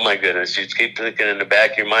oh my goodness, you keep thinking in the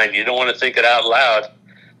back of your mind. You don't want to think it out loud.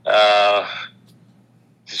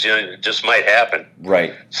 It just might happen.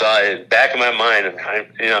 Right. So back of my mind,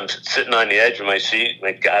 I'm sitting on the edge of my seat,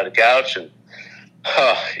 the couch, and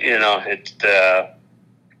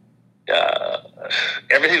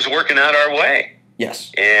everything's working out our way.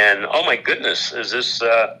 Yes. And oh my goodness, is this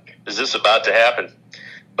about to happen?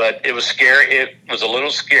 But it was scary. It was a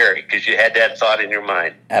little scary because you had that thought in your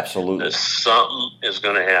mind. Absolutely. That something is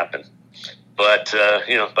going to happen. But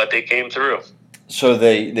but they came through. So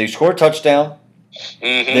they score a touchdown.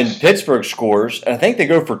 Mm-hmm. Then Pittsburgh scores, and I think they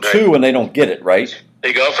go for two, and they don't get it, right?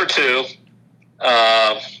 They go for two,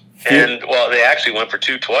 they actually went for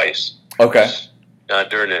two twice. Okay.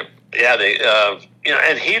 During it,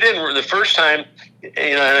 and he didn't the first time,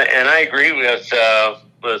 and I agree with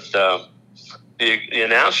the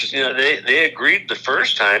announcers. They agreed the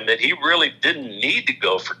first time that he really didn't need to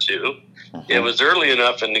go for two. Mm-hmm. It was early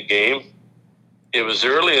enough in the game.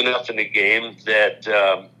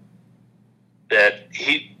 That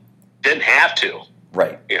he didn't have to.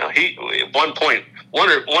 Right. He one point one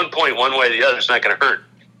way or the other is not going to hurt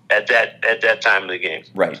at that time of the game.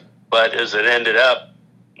 Right. But as it ended up,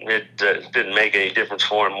 it didn't make any difference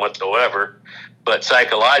for him whatsoever. But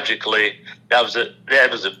psychologically,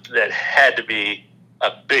 that had to be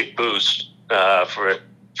a big boost for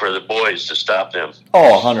the boys to stop them.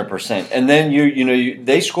 Oh, 100%. And then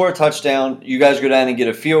they score a touchdown. You guys go down and get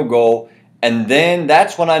a field goal. And then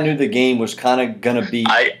that's when I knew the game was kind of going to be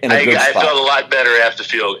in a good spot. I felt a lot better after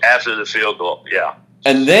the field goal. Yeah.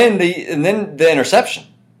 And then the interception.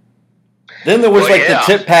 Then there was the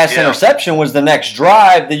tip pass interception was the next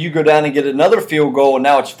drive that you go down and get another field goal, and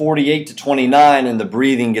now it's 48-29, and the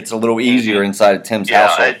breathing gets a little easier inside of Tim's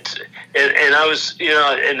household. And I was,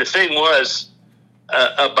 and the thing was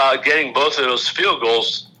about getting both of those field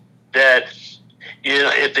goals that.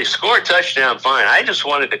 If they score a touchdown, fine. I just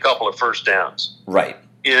wanted a couple of first downs. Right.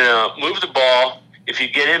 Move the ball. If you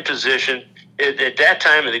get in position, at that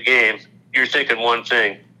time of the game, you're thinking one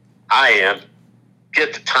thing.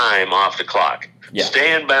 Get the time off the clock. Yeah.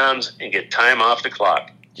 Stay in bounds and get time off the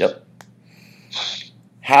clock. Yep.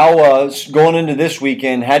 How going into this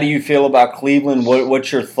weekend, how do you feel about Cleveland?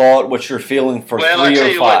 What's your thought? What's your feeling for 3 or 5?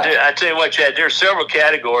 I tell you what, Chad, there are several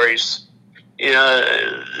categories.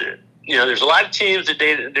 there's a lot of teams that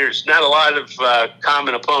there's not a lot of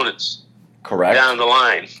common opponents. Correct. Down the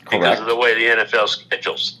line because Correct. of the way the NFL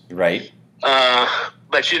schedules. Right.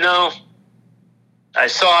 But I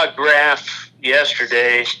saw a graph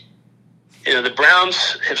yesterday. The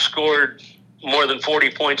Browns have scored more than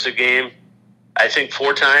 40 points a game, I think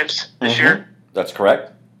 4 times this year. That's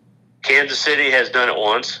correct. Kansas City has done it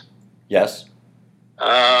once. Yes.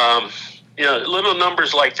 Little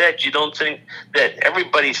numbers like that, you don't think that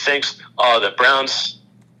everybody thinks, the Browns,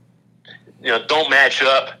 don't match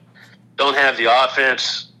up, don't have the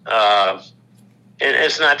offense, and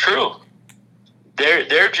it's not true.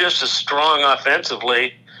 They're just as strong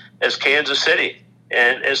offensively as Kansas City,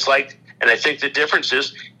 and I think the difference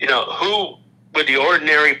is, who would the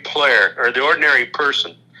ordinary player or the ordinary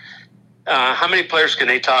person, how many players can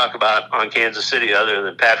they talk about on Kansas City other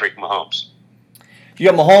than Patrick Mahomes? You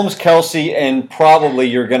got Mahomes, Kelsey, and probably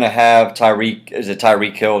you're going to have Tyreek. Is it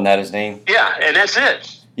Tyreek Hill? Isn't that his name? Yeah, and that's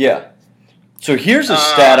it. Yeah. So here's a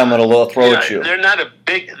stat I'm going to throw at you.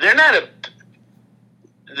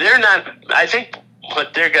 I think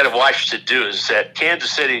what they're going to watch to do is that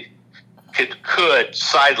Kansas City could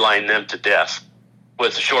sideline them to death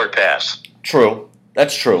with a short pass. True.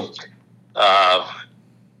 That's true.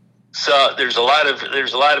 So there's a lot of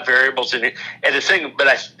variables in it. And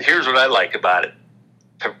here's what I like about it.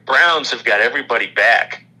 The Browns have got everybody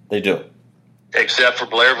back. They do. Except for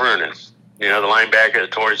Blair Vernon, the linebacker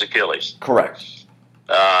that tore his Achilles. Correct.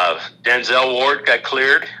 Denzel Ward got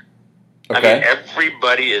cleared. Okay. I mean,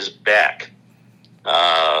 everybody is back.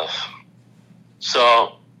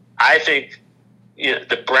 So I think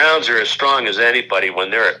the Browns are as strong as anybody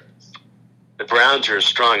when they're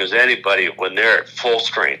at full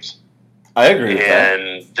strength. I agree with that.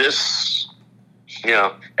 And this,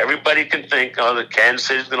 everybody can think, the Kansas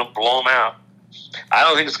City's going to blow them out. I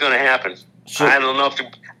don't think it's going to happen. So, I don't know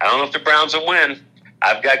if the Browns will win.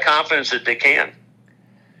 I've got confidence that they can.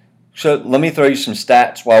 So let me throw you some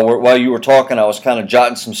stats while you were talking. I was kind of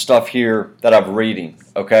jotting some stuff here that I'm reading.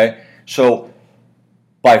 Okay, so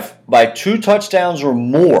by 2 touchdowns or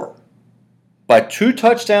more,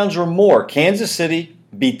 Kansas City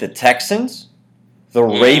beat the Texans, the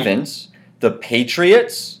Ravens, the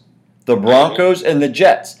Patriots, the Broncos, and the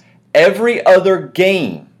Jets. Every other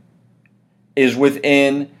game is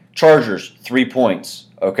within Chargers 3 points.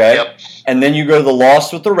 Okay, Yep. And then you go to the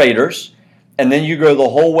loss with the Raiders. And then you go the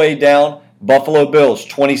whole way down, Buffalo Bills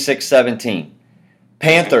 26-17,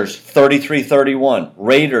 Panthers 33-31,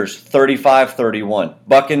 Raiders 35-31,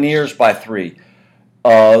 Buccaneers by 3,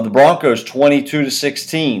 the Broncos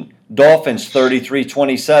 22-16, Dolphins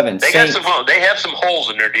 33-27. They have some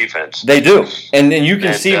holes in their defense. They do, and you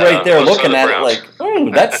can see right there looking at it like,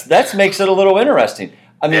 that makes it a little interesting.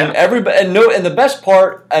 I mean, everybody, and the best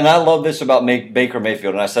part, and I love this about Baker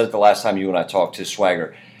Mayfield, and I said it the last time you and I talked, his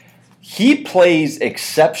swagger. He plays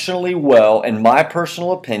exceptionally well, in my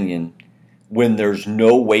personal opinion, when there's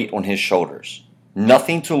no weight on his shoulders.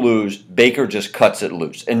 Nothing to lose. Baker just cuts it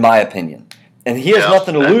loose, in my opinion. And he has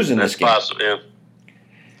nothing to lose in this game. That's possible, yeah.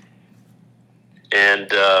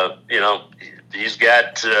 And, he's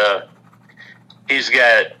got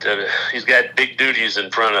big duties in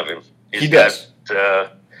front of him. He does.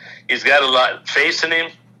 He's got a lot facing him.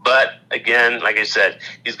 But again, like I said,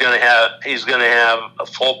 he's going to have a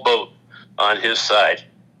full boat on his side.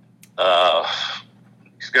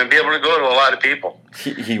 He's going to be able to go to a lot of people.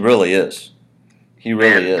 He really is. He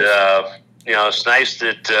really is. It's nice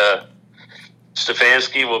that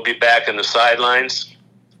Stefanski will be back in the sidelines.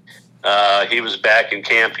 He was back in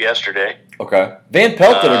camp yesterday. Okay. Van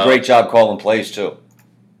Pelt did a great job calling plays too.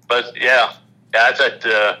 But I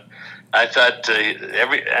thought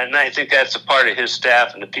and I think that's a part of his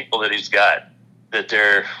staff and the people that he's got, that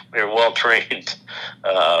they're well trained.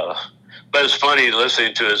 But it's funny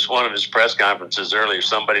listening to one of his press conferences earlier.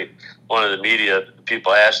 One of the media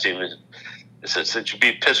people asked him, since you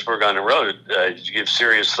beat Pittsburgh on the road, did you give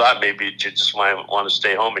serious thought maybe you just might want to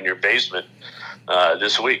stay home in your basement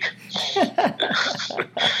this week?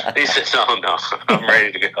 He said, no, I'm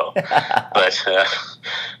ready to go. But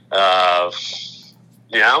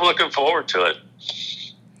I'm looking forward to it.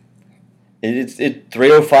 It's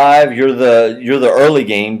 3:05. You're the early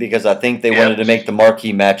game because I think they wanted to make the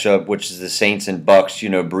marquee matchup, which is the Saints and Bucks.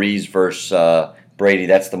 Breeze versus Brady.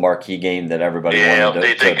 That's the marquee game that everybody wanted to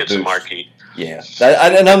they think to it's boost. a marquee. Yeah,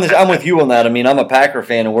 and I'm with you on that. I mean, I'm a Packer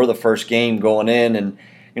fan, and we're the first game going in, and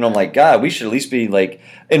I'm like, God, we should at least be like,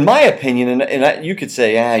 in my opinion, and you could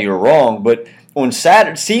say, you're wrong, but on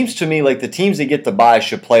Saturday, it seems to me like the teams that get the bye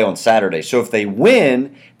should play on Saturday. So if they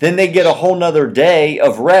win, then they get a whole nother day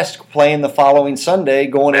of rest playing the following Sunday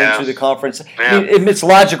going into the conference. Yeah. I mean, it makes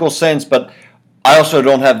logical sense, but I also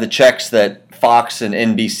don't have the checks that Fox and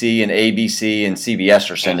NBC and ABC and CBS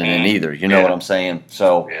are sending in either. You know what I'm saying?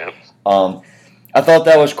 So I thought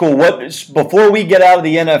that was cool. Before we get out of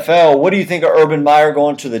the NFL, what do you think of Urban Meyer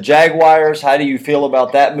going to the Jaguars? How do you feel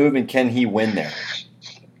about that move, and can he win there?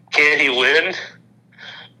 Can he win?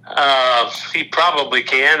 He probably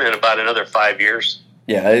can in about another 5 years.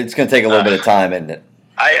 Yeah, it's going to take a little bit of time, isn't it?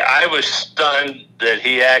 I was stunned that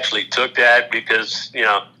he actually took that because he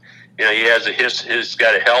has he's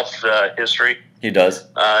got a health history. He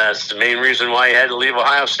does. That's the main reason why he had to leave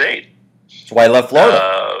Ohio State. That's why he left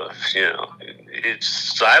Florida.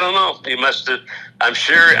 I don't know. He must have. I'm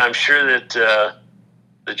sure that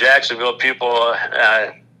the Jacksonville people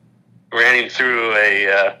ran him through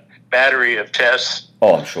a battery of tests.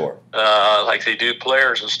 Oh, I'm sure. Like they do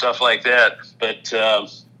players and stuff like that. But I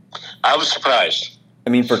was surprised. I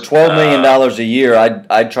mean, for $12 million a year,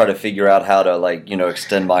 I'd try to figure out how to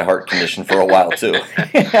extend my heart condition for a while too.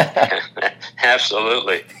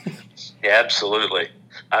 Absolutely, absolutely.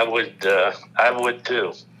 I would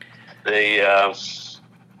too.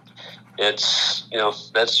 It's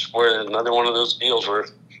that's where another one of those deals where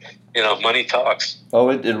money talks. Oh,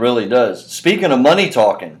 it really does. Speaking of money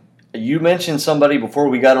talking, you mentioned somebody before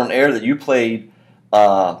we got on air that you played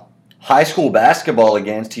high school basketball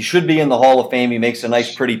against. He should be in the Hall of Fame. He makes a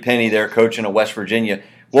nice pretty penny there coaching at West Virginia.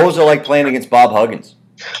 What was it like playing against Bob Huggins?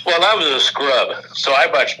 Well, I was a scrub, so I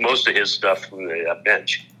watched most of his stuff from the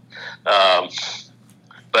bench. But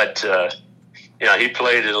he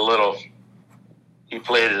played at a little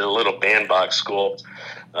bandbox school,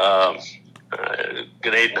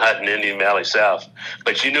 Gnadenhut in Indian Valley South.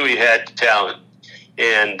 But you knew he had talent,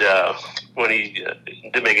 and when it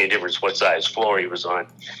didn't make any difference what size floor he was on,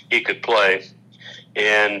 he could play,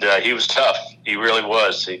 and he was tough. He really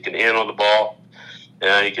was. He could handle the ball.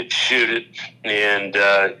 He could shoot it, and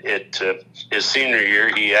his senior year,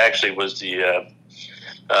 he actually was the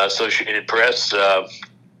Associated Press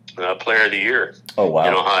Player of the Year. Oh, wow.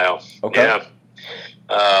 In Ohio. Okay. Yeah.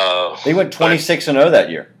 They went 26-0 that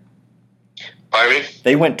year. Pardon me?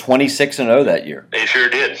 They went 26-0 that year. They sure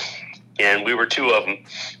did, and we were two of them.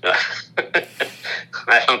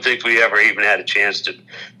 I don't think we ever even had a chance to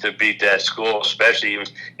beat that school, especially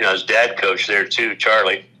his dad coached there too,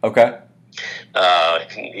 Charlie. Okay.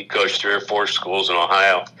 He coached 3 or 4 schools in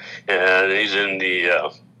Ohio, and he's in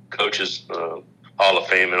the Coaches Hall of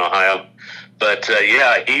Fame in Ohio. But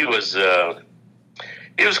he was a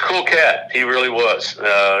cool cat. He really was.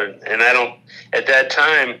 And at that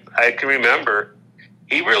time, I can remember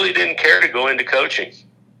he really didn't care to go into coaching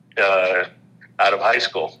out of high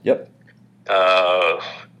school. Yep.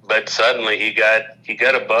 But suddenly he got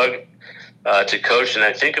a bug to coach, and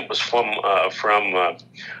I think it was from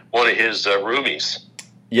one of his roomies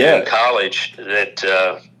in college that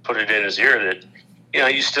put it in his ear that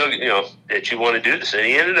you still that you want to do this, and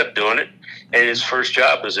he ended up doing it. And his first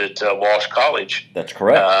job was at Walsh College. That's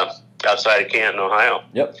correct. Outside of Canton, Ohio.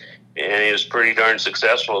 Yep. And he was pretty darn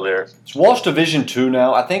successful there. It's Walsh Division II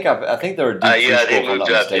now. I think they're a D3 school, they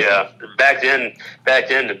moved up. Yeah, back then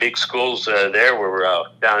the big schools there were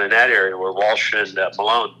down in that area were Walsh and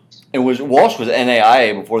Malone. Walsh was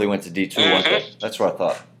NAIA before they went to D2, weren't they? That's what I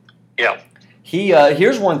thought. Yeah.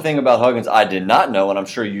 Here's one thing about Huggins I did not know, and I'm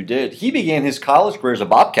sure you did. He began his college career as a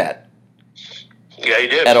Bobcat. Yeah, he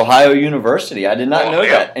did. At Ohio University. I did not know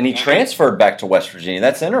that. And he transferred back to West Virginia.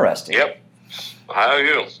 That's interesting. Yep. Ohio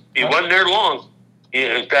U. He wasn't there long.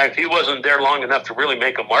 In fact, he wasn't there long enough to really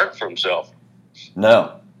make a mark for himself.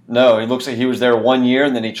 No. He looks like he was there 1 year,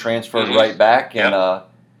 and then he transferred right back and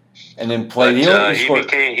then played. He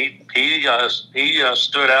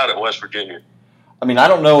stood out at West Virginia. I mean, I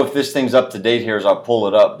don't know if this thing's up to date here as I pull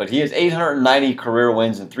it up, but he has 890 career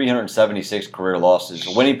wins and 376 career losses.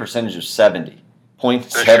 A winning percentage of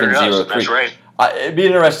 70.703. That's right. It'd be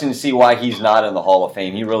interesting to see why he's not in the Hall of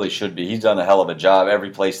Fame. He really should be. He's done a hell of a job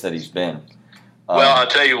every place that he's been. Well, I'll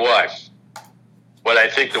tell you why. What I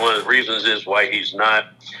think one of the reasons is why he's not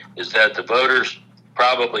is that the voters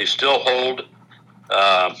probably still hold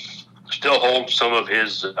some of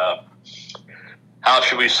his how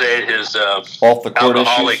should we say it, his off the court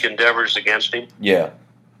alcoholic issues? Endeavors against him. Yeah.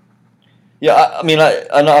 Yeah, I mean,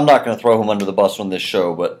 I'm not going to throw him under the bus on this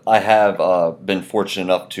show, but I have been fortunate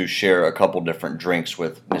enough to share a couple different drinks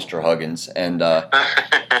with Mr. Huggins, and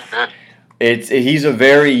he's a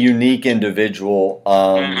very unique individual,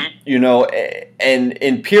 and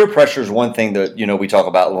peer pressure is one thing that we talk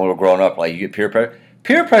about when we're growing up. Like, you get peer pressure.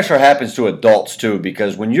 Peer pressure happens to adults too,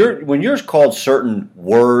 because when you're called certain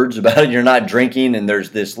words about you're not drinking, and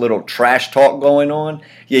there's this little trash talk going on.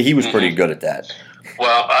 Yeah, he was pretty good at that.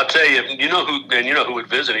 Well, I'll tell you, you know who would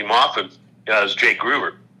visit him often is Jake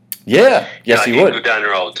Gruber. Yeah, yes, he would go down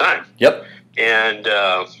there all the time. Yep. And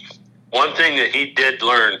one thing that he did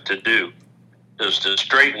learn to do is to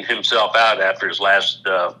straighten himself out after his last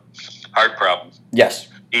heart problem. Yes.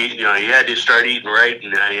 He had to start eating right,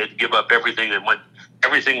 and he had to give up everything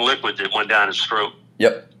liquid that went down his throat.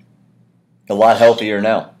 Yep. A lot healthier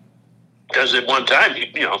now. Because at one time, he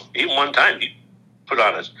put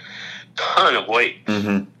on a ton of weight.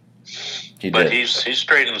 Mm-hmm. But he's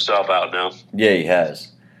straightened himself out now. Yeah, he has.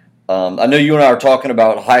 I know you and I are talking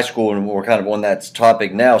about high school, and we're kind of on that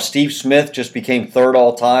topic now. Steve Smith just became third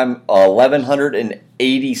all-time,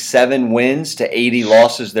 1,187 wins to 80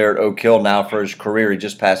 losses there at Oak Hill now for his career. He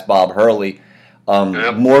just passed Bob Hurley.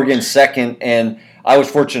 Morgan second, and I was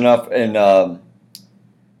fortunate enough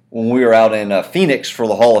when we were out in Phoenix for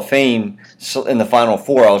the Hall of Fame in the Final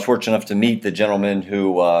Four, I was fortunate enough to meet the gentleman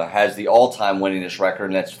who has the all-time winningest record,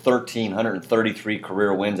 and that's 1,333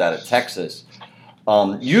 career wins out of Texas.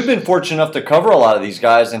 You've been fortunate enough to cover a lot of these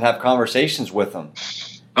guys and have conversations with them.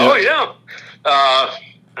 Oh, yeah. I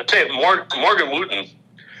tell you, Morgan Wooten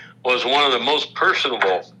was one of the most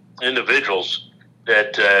personable individuals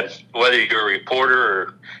that, whether you're a reporter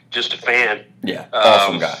or just a fan,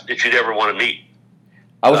 awesome guy that you'd ever want to meet.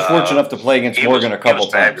 I was fortunate enough to play against Morgan a couple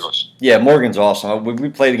times. Fabulous. Yeah, Morgan's awesome.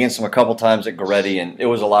 We played against him a couple times at Goretti, and it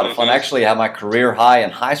was a lot of fun. Actually, I had my career high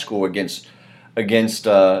in high school against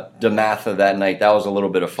DeMatha that night. That was a little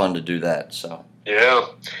bit of fun to do that. So yeah,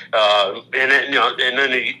 and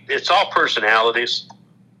then it's all personalities,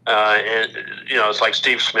 and it's like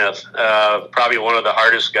Steve Smith, probably one of the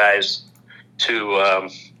hardest guys to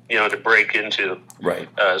to break into. Right.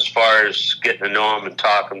 As far as getting to know him and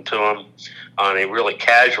talking to him on a really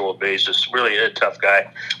casual basis, really a tough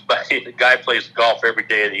guy. But the guy plays golf every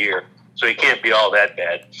day of the year, so he can't be all that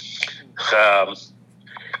bad.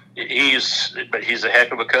 He's a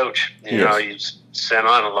heck of a coach. He's sent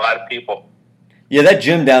on a lot of people. Yeah, that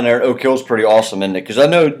gym down there at Oak Hill is pretty awesome, isn't it? Because I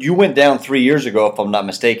know you went down 3 years ago, if I'm not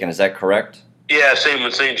mistaken. Is that correct? Yeah, same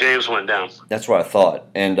when St. James went down. That's what I thought.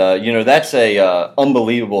 And, that's a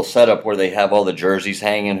unbelievable setup where they have all the jerseys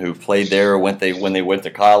hanging who played there when they went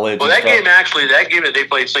to college. Well, that game that they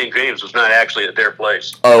played St. James was not actually at their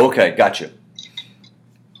place. Oh, okay. Gotcha.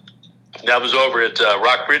 That was over at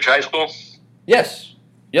Rock Ridge High School? Yes.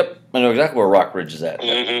 Yep. I know exactly where Rock Ridge is at.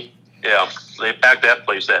 Mm-hmm. Yeah. They packed that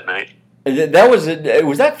place that night. Was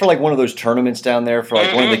that for like one of those tournaments down there for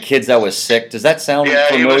like one of the kids that was sick? Does that sound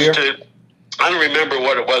familiar? I don't remember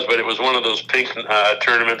what it was, but it was one of those pink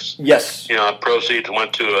tournaments. Yes. Proceeds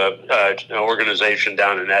went to an organization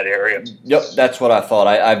down in that area. Yep, that's what I thought.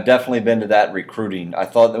 I've definitely been to that recruiting. I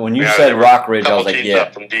thought that when you said Rock Ridge, I was like, yeah.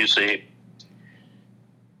 Up from D.C.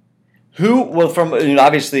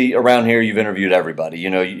 Obviously around here you've interviewed everybody.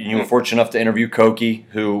 You were fortunate enough to interview Koki,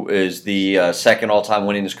 who is the second all-time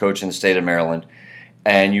winningest coach in the state of Maryland.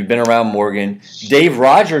 And you've been around Morgan. Dave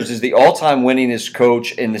Rogers is the all-time winningest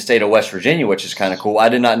coach in the state of West Virginia, which is kind of cool. I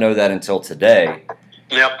did not know that until today.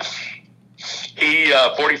 Yep. He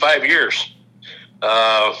 45 years.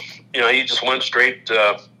 He just went straight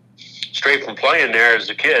from playing there as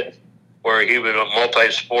a kid, where he was a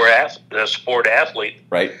multi-sport athlete,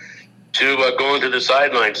 right, to going to the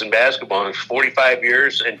sidelines in basketball. In 45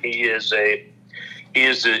 years, and he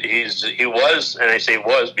was, and I say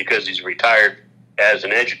was because he's retired, as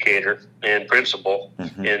an educator and principal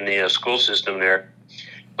in the school system there.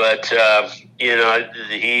 But,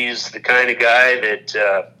 he's the kind of guy that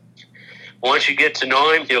once you get to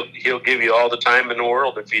know him, he'll give you all the time in the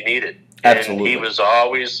world if you need it. Absolutely. And he was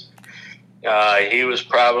always, he was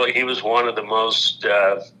one of the most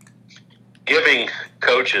giving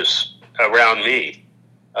coaches around me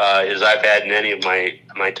as I've had in any of my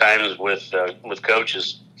times with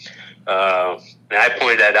coaches. And I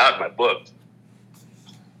pointed that out in my book.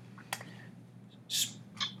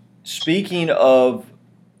 Speaking of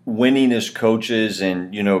winningest coaches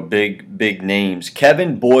and, big names,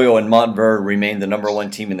 Kevin Boyle and Montverde remain the number one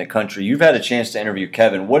team in the country. You've had a chance to interview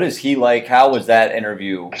Kevin. What is he like? How was that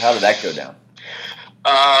interview? How did that go down?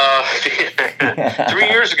 3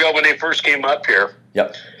 years ago when they first came up here,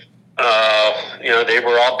 yep. They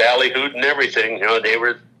were all ballyhooed and everything. They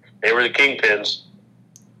were the kingpins.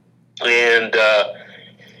 And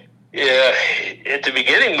at the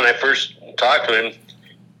beginning when I first talked to him,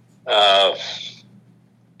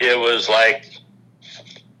 it was like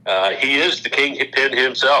he is the kingpin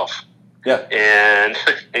himself. Yeah. And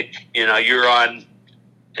you're on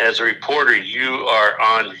as a reporter, you are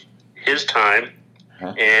on his time,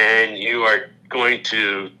 and you are going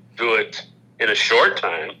to do it in a short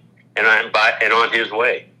time, and on his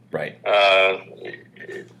way. Right.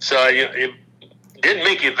 So it didn't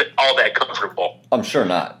make you all that comfortable. I'm sure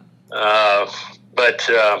not. But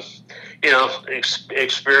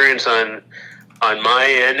experience on my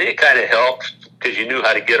end, it kind of helped because you knew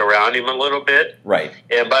how to get around him a little bit. Right.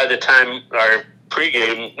 And by the time our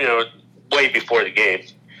pregame, way before the game,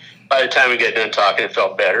 by the time we got done talking, it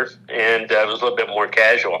felt better, and it was a little bit more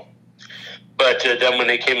casual. But then when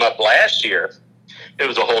they came up last year, it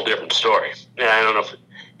was a whole different story. And I don't know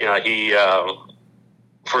if he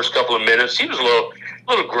first couple of minutes he was a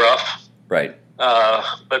little gruff, right?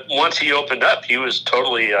 But once he opened up, he was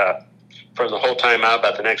totally from the whole time out.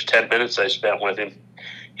 About the next 10 minutes I spent with him,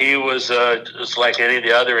 he was just like any of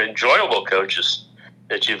the other enjoyable coaches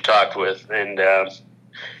that you've talked with, and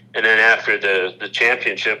then after the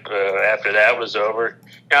championship, after that was over,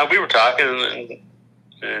 we were talking,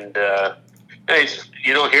 and hey,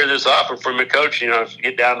 you don't hear this often from a coach. If you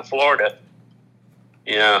get down to Florida,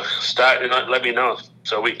 let me know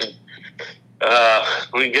so we can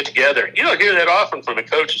get together. You don't hear that often from a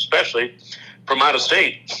coach, especially from out of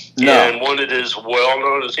state, and one that is well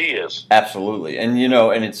known as he is. Absolutely, and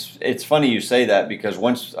and it's funny you say that because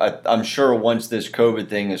I'm sure once this COVID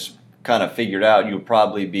thing is kind of figured out, you'll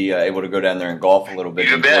probably be able to go down there and golf a little bit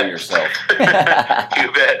and enjoy yourself.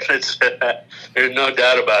 You bet. There's no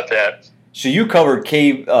doubt about that. So you covered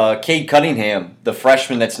Cade Cunningham, the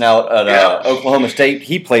freshman that's now at Oklahoma State.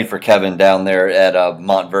 He played for Kevin down there at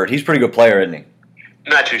Montverde. He's a pretty good player, isn't he?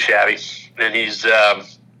 Not too shabby, and he's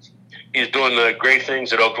doing the great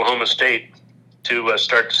things at Oklahoma State to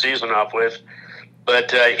start the season off with.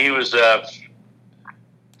 But he was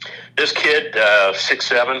this kid,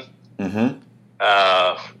 6'7". Mm-hmm.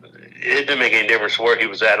 It didn't make any difference where he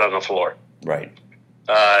was at on the floor. Right.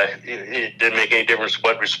 It didn't make any difference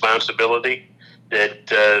what responsibility that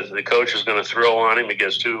the coach was going to throw on him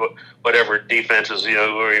against whatever defenses,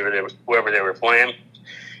 whoever they were playing.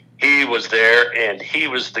 He was there, and he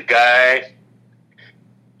was the guy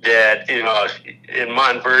that, in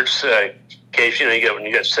Montverde's case, when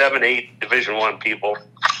you got 7, 8 Division I people,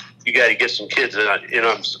 you got to get some kids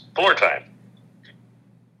on floor time.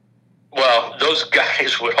 Well, those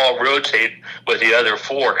guys would all rotate with the other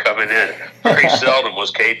 4 coming in. Very seldom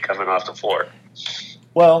was Cade coming off the floor.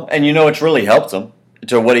 Well, and it's really helped him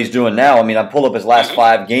to what he's doing now. I mean, I pulled up his last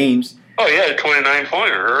 5 games. Oh, he had a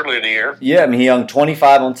 29-pointer early in the year. Yeah, I mean, he hung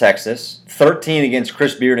 25 on Texas, 13 against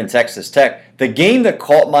Chris Beard and Texas Tech. The game that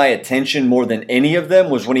caught my attention more than any of them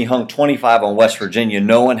was when he hung 25 on West Virginia,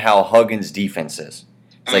 knowing how Huggins' defense is.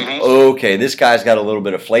 It's like, okay, this guy's got a little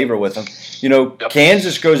bit of flavor with him.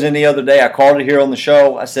 Kansas goes in the other day. I called it here on the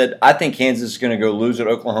show. I said, I think Kansas is going to go lose at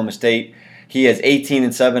Oklahoma State. He has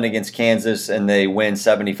 18-7 against Kansas, and they win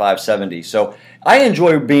 75-70. So I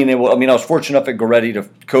enjoy being able – I was fortunate enough at Goretti to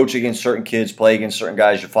coach against certain kids, play against certain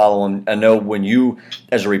guys. You follow them. I know when you,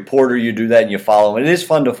 as a reporter, you do that and you follow them. It is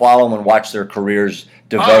fun to follow them and watch their careers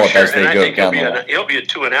develop as they go down the line. He'll be a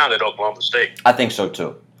 2-and-out at Oklahoma State. I think so,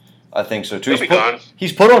 too. He'll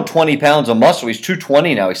He's put on 20 pounds of muscle. He's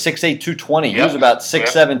 220 now. He's 6'8", 220. He was about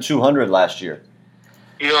 6'7", 200 last year.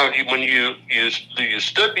 When you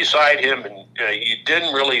stood beside him and you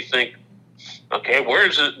didn't really think, okay,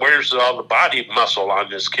 where's all the body muscle on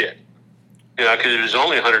this kid? Because it was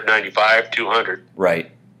only 195, 200. Right.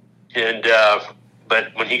 And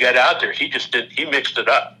but when he got out there, he mixed it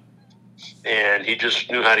up, and he just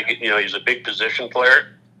knew how to get. He's a big position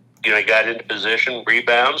player. He got into position,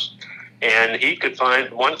 rebounds, and he could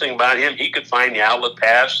find one thing about him. He could find the outlet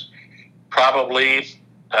pass, probably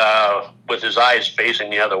with his eyes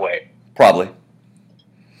facing the other way. Probably.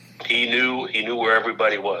 He knew where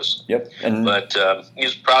everybody was. Yep. But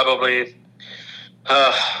he's probably,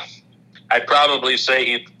 I'd probably say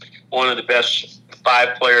he's one of the best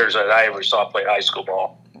 5 players that I ever saw play high school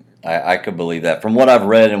ball. I could believe that. From what I've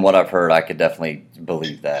read and what I've heard, I could definitely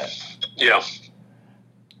believe that. Yeah.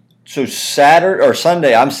 So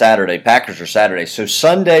Sunday, I'm Saturday. Packers are Saturday. So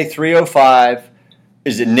Sunday, 3:05.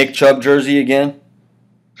 Is it Nick Chubb jersey again?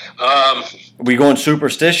 Are we going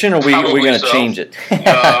superstition, or are we going to change it?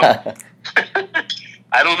 I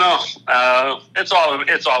don't know. It's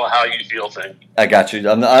all a how you feel thing. I got you.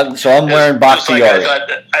 I'm wearing Bakhtiari.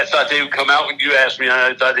 I thought they would come out when you asked me.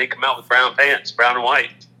 I thought they'd come out with brown pants, brown and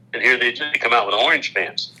white, and here they come out with orange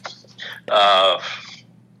pants.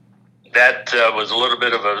 That was a little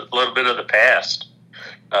bit of the past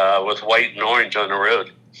with white and orange on the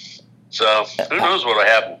road. So who knows what will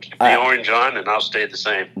happen? Keep the orange on, and I'll stay the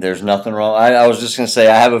same. There's nothing wrong. I was just going to say,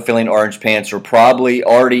 I have a feeling Orange Pants are probably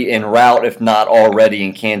already en route, if not already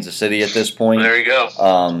in Kansas City at this point. There you go.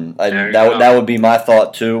 That would be my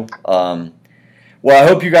thought too. Well, I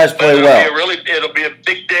hope you guys play well. It'll be a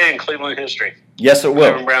big day in Cleveland history. Yes, it will.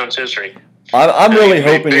 Cleveland Browns history. I'm really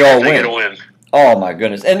hoping y'all win. Oh my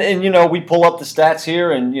goodness! And we pull up the stats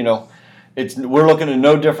here, and we're looking at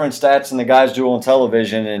no different stats than the guys do on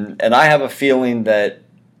television, and I have a feeling that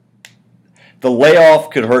the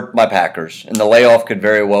layoff could hurt my Packers, and the layoff could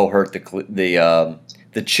very well hurt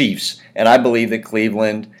the Chiefs. And I believe that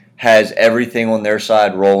Cleveland has everything on their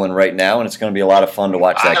side rolling right now, and it's going to be a lot of fun to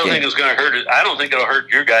watch that game. I don't think it's going to hurt it. I don't think it'll hurt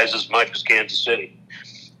your guys as much as Kansas City,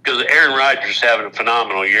 because Aaron Rodgers is having a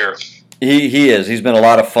phenomenal year. He is. He's been a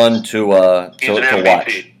lot of fun to watch.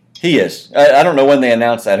 He is. I don't know when they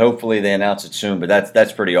announce that. Hopefully they announce it soon, but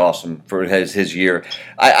that's pretty awesome for his year.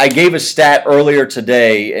 I gave a stat earlier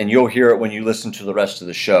today, and you'll hear it when you listen to the rest of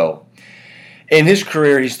the show. In his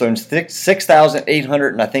career, he's thrown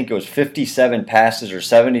 6,800, and I think it was 57 passes or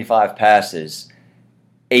 75 passes,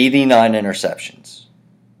 89 interceptions.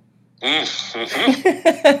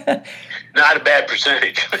 Mm-hmm. Not a bad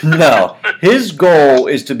percentage. No. His goal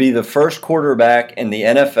is to be the first quarterback in the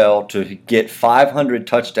NFL to get 500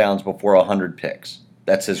 touchdowns before 100 picks.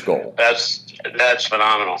 That's his goal. That's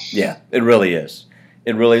phenomenal. Yeah, it really is.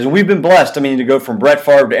 It really is. And we've been blessed. I mean, to go from Brett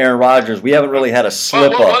Favre to Aaron Rodgers, we haven't really had a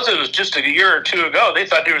slip-up. What was it? It was just a year or two ago. They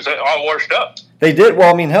thought he was all washed up. They did.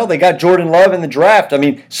 Well, I mean, hell, they got Jordan Love in the draft. I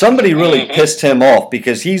mean, somebody really pissed him off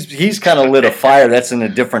because he's kind of lit a fire that's in a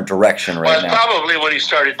different direction right now. Well, probably when he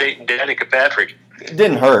started dating Danica Patrick. It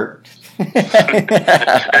didn't hurt. I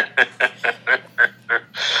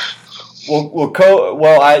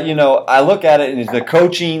look at it and it's the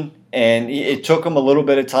coaching, and it took him a little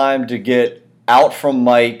bit of time to get out from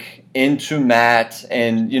Mike into Matt,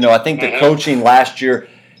 and I think the coaching last year.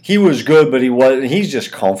 He was good, but he's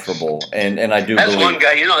just comfortable, and I do believe. One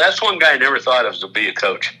guy, that's one guy I never thought of to be a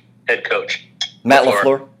coach, head coach. Matt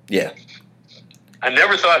LaFleur? Yeah. I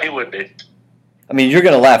never thought he would be. I mean, you're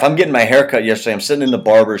going to laugh. I'm getting my hair cut yesterday. I'm sitting in the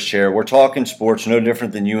barber's chair. We're talking sports, no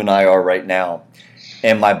different than you and I are right now.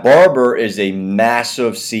 And my barber is a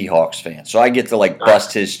massive Seahawks fan. So I get to,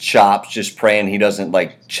 bust his chops just praying he doesn't,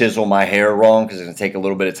 chisel my hair wrong because it's going to take a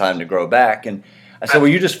little bit of time to grow back. And I said,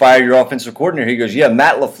 well, you just fired your offensive coordinator. He goes, yeah,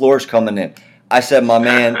 Matt LaFleur's coming in. I said, my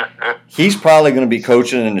man, he's probably going to be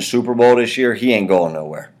coaching in the Super Bowl this year. He ain't going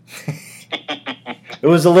nowhere. It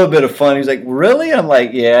was a little bit of fun. He's like, really? I'm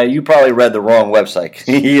like, yeah, you probably read the wrong website.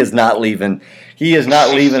 He is not leaving. He is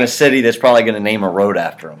not leaving a city that's probably going to name a road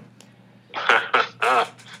after him.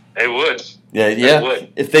 They would. Yeah. They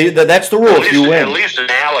would. If that's the rule. If you win, at least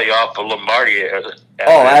an alley off of Lombardi.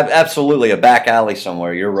 Absolutely, a back alley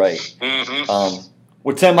somewhere. You're right. Mm-hmm.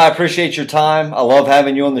 Well, Tim, I appreciate your time. I love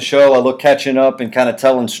having you on the show. I love catching up and kind of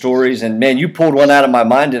telling stories. And man, you pulled one out of my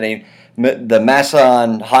mind today. The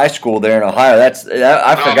Masson High School there in Ohio.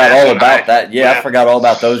 I forgot all about that. Yeah, I forgot all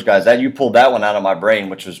about those guys. You pulled that one out of my brain,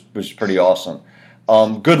 which was pretty awesome.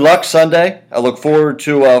 Good luck Sunday. I look forward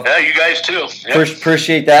to. Yeah, you guys too. Yep.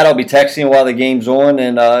 Appreciate that. I'll be texting while the game's on,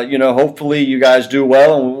 and hopefully you guys do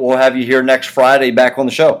well, and we'll have you here next Friday back on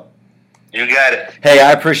the show. You got it. Hey,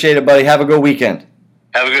 I appreciate it, buddy. Have a good weekend.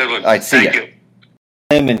 Have a good one. All right, see you.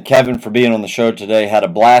 Tim and Kevin for being on the show today. Had a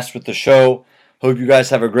blast with the show. Hope you guys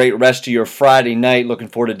have a great rest of your Friday night. Looking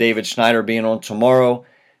forward to David Schneider being on tomorrow.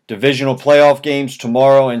 Divisional playoff games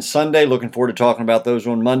tomorrow and Sunday. Looking forward to talking about those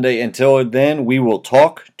on Monday. Until then, we will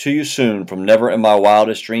talk to you soon from Never in My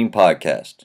Wildest Dream podcast.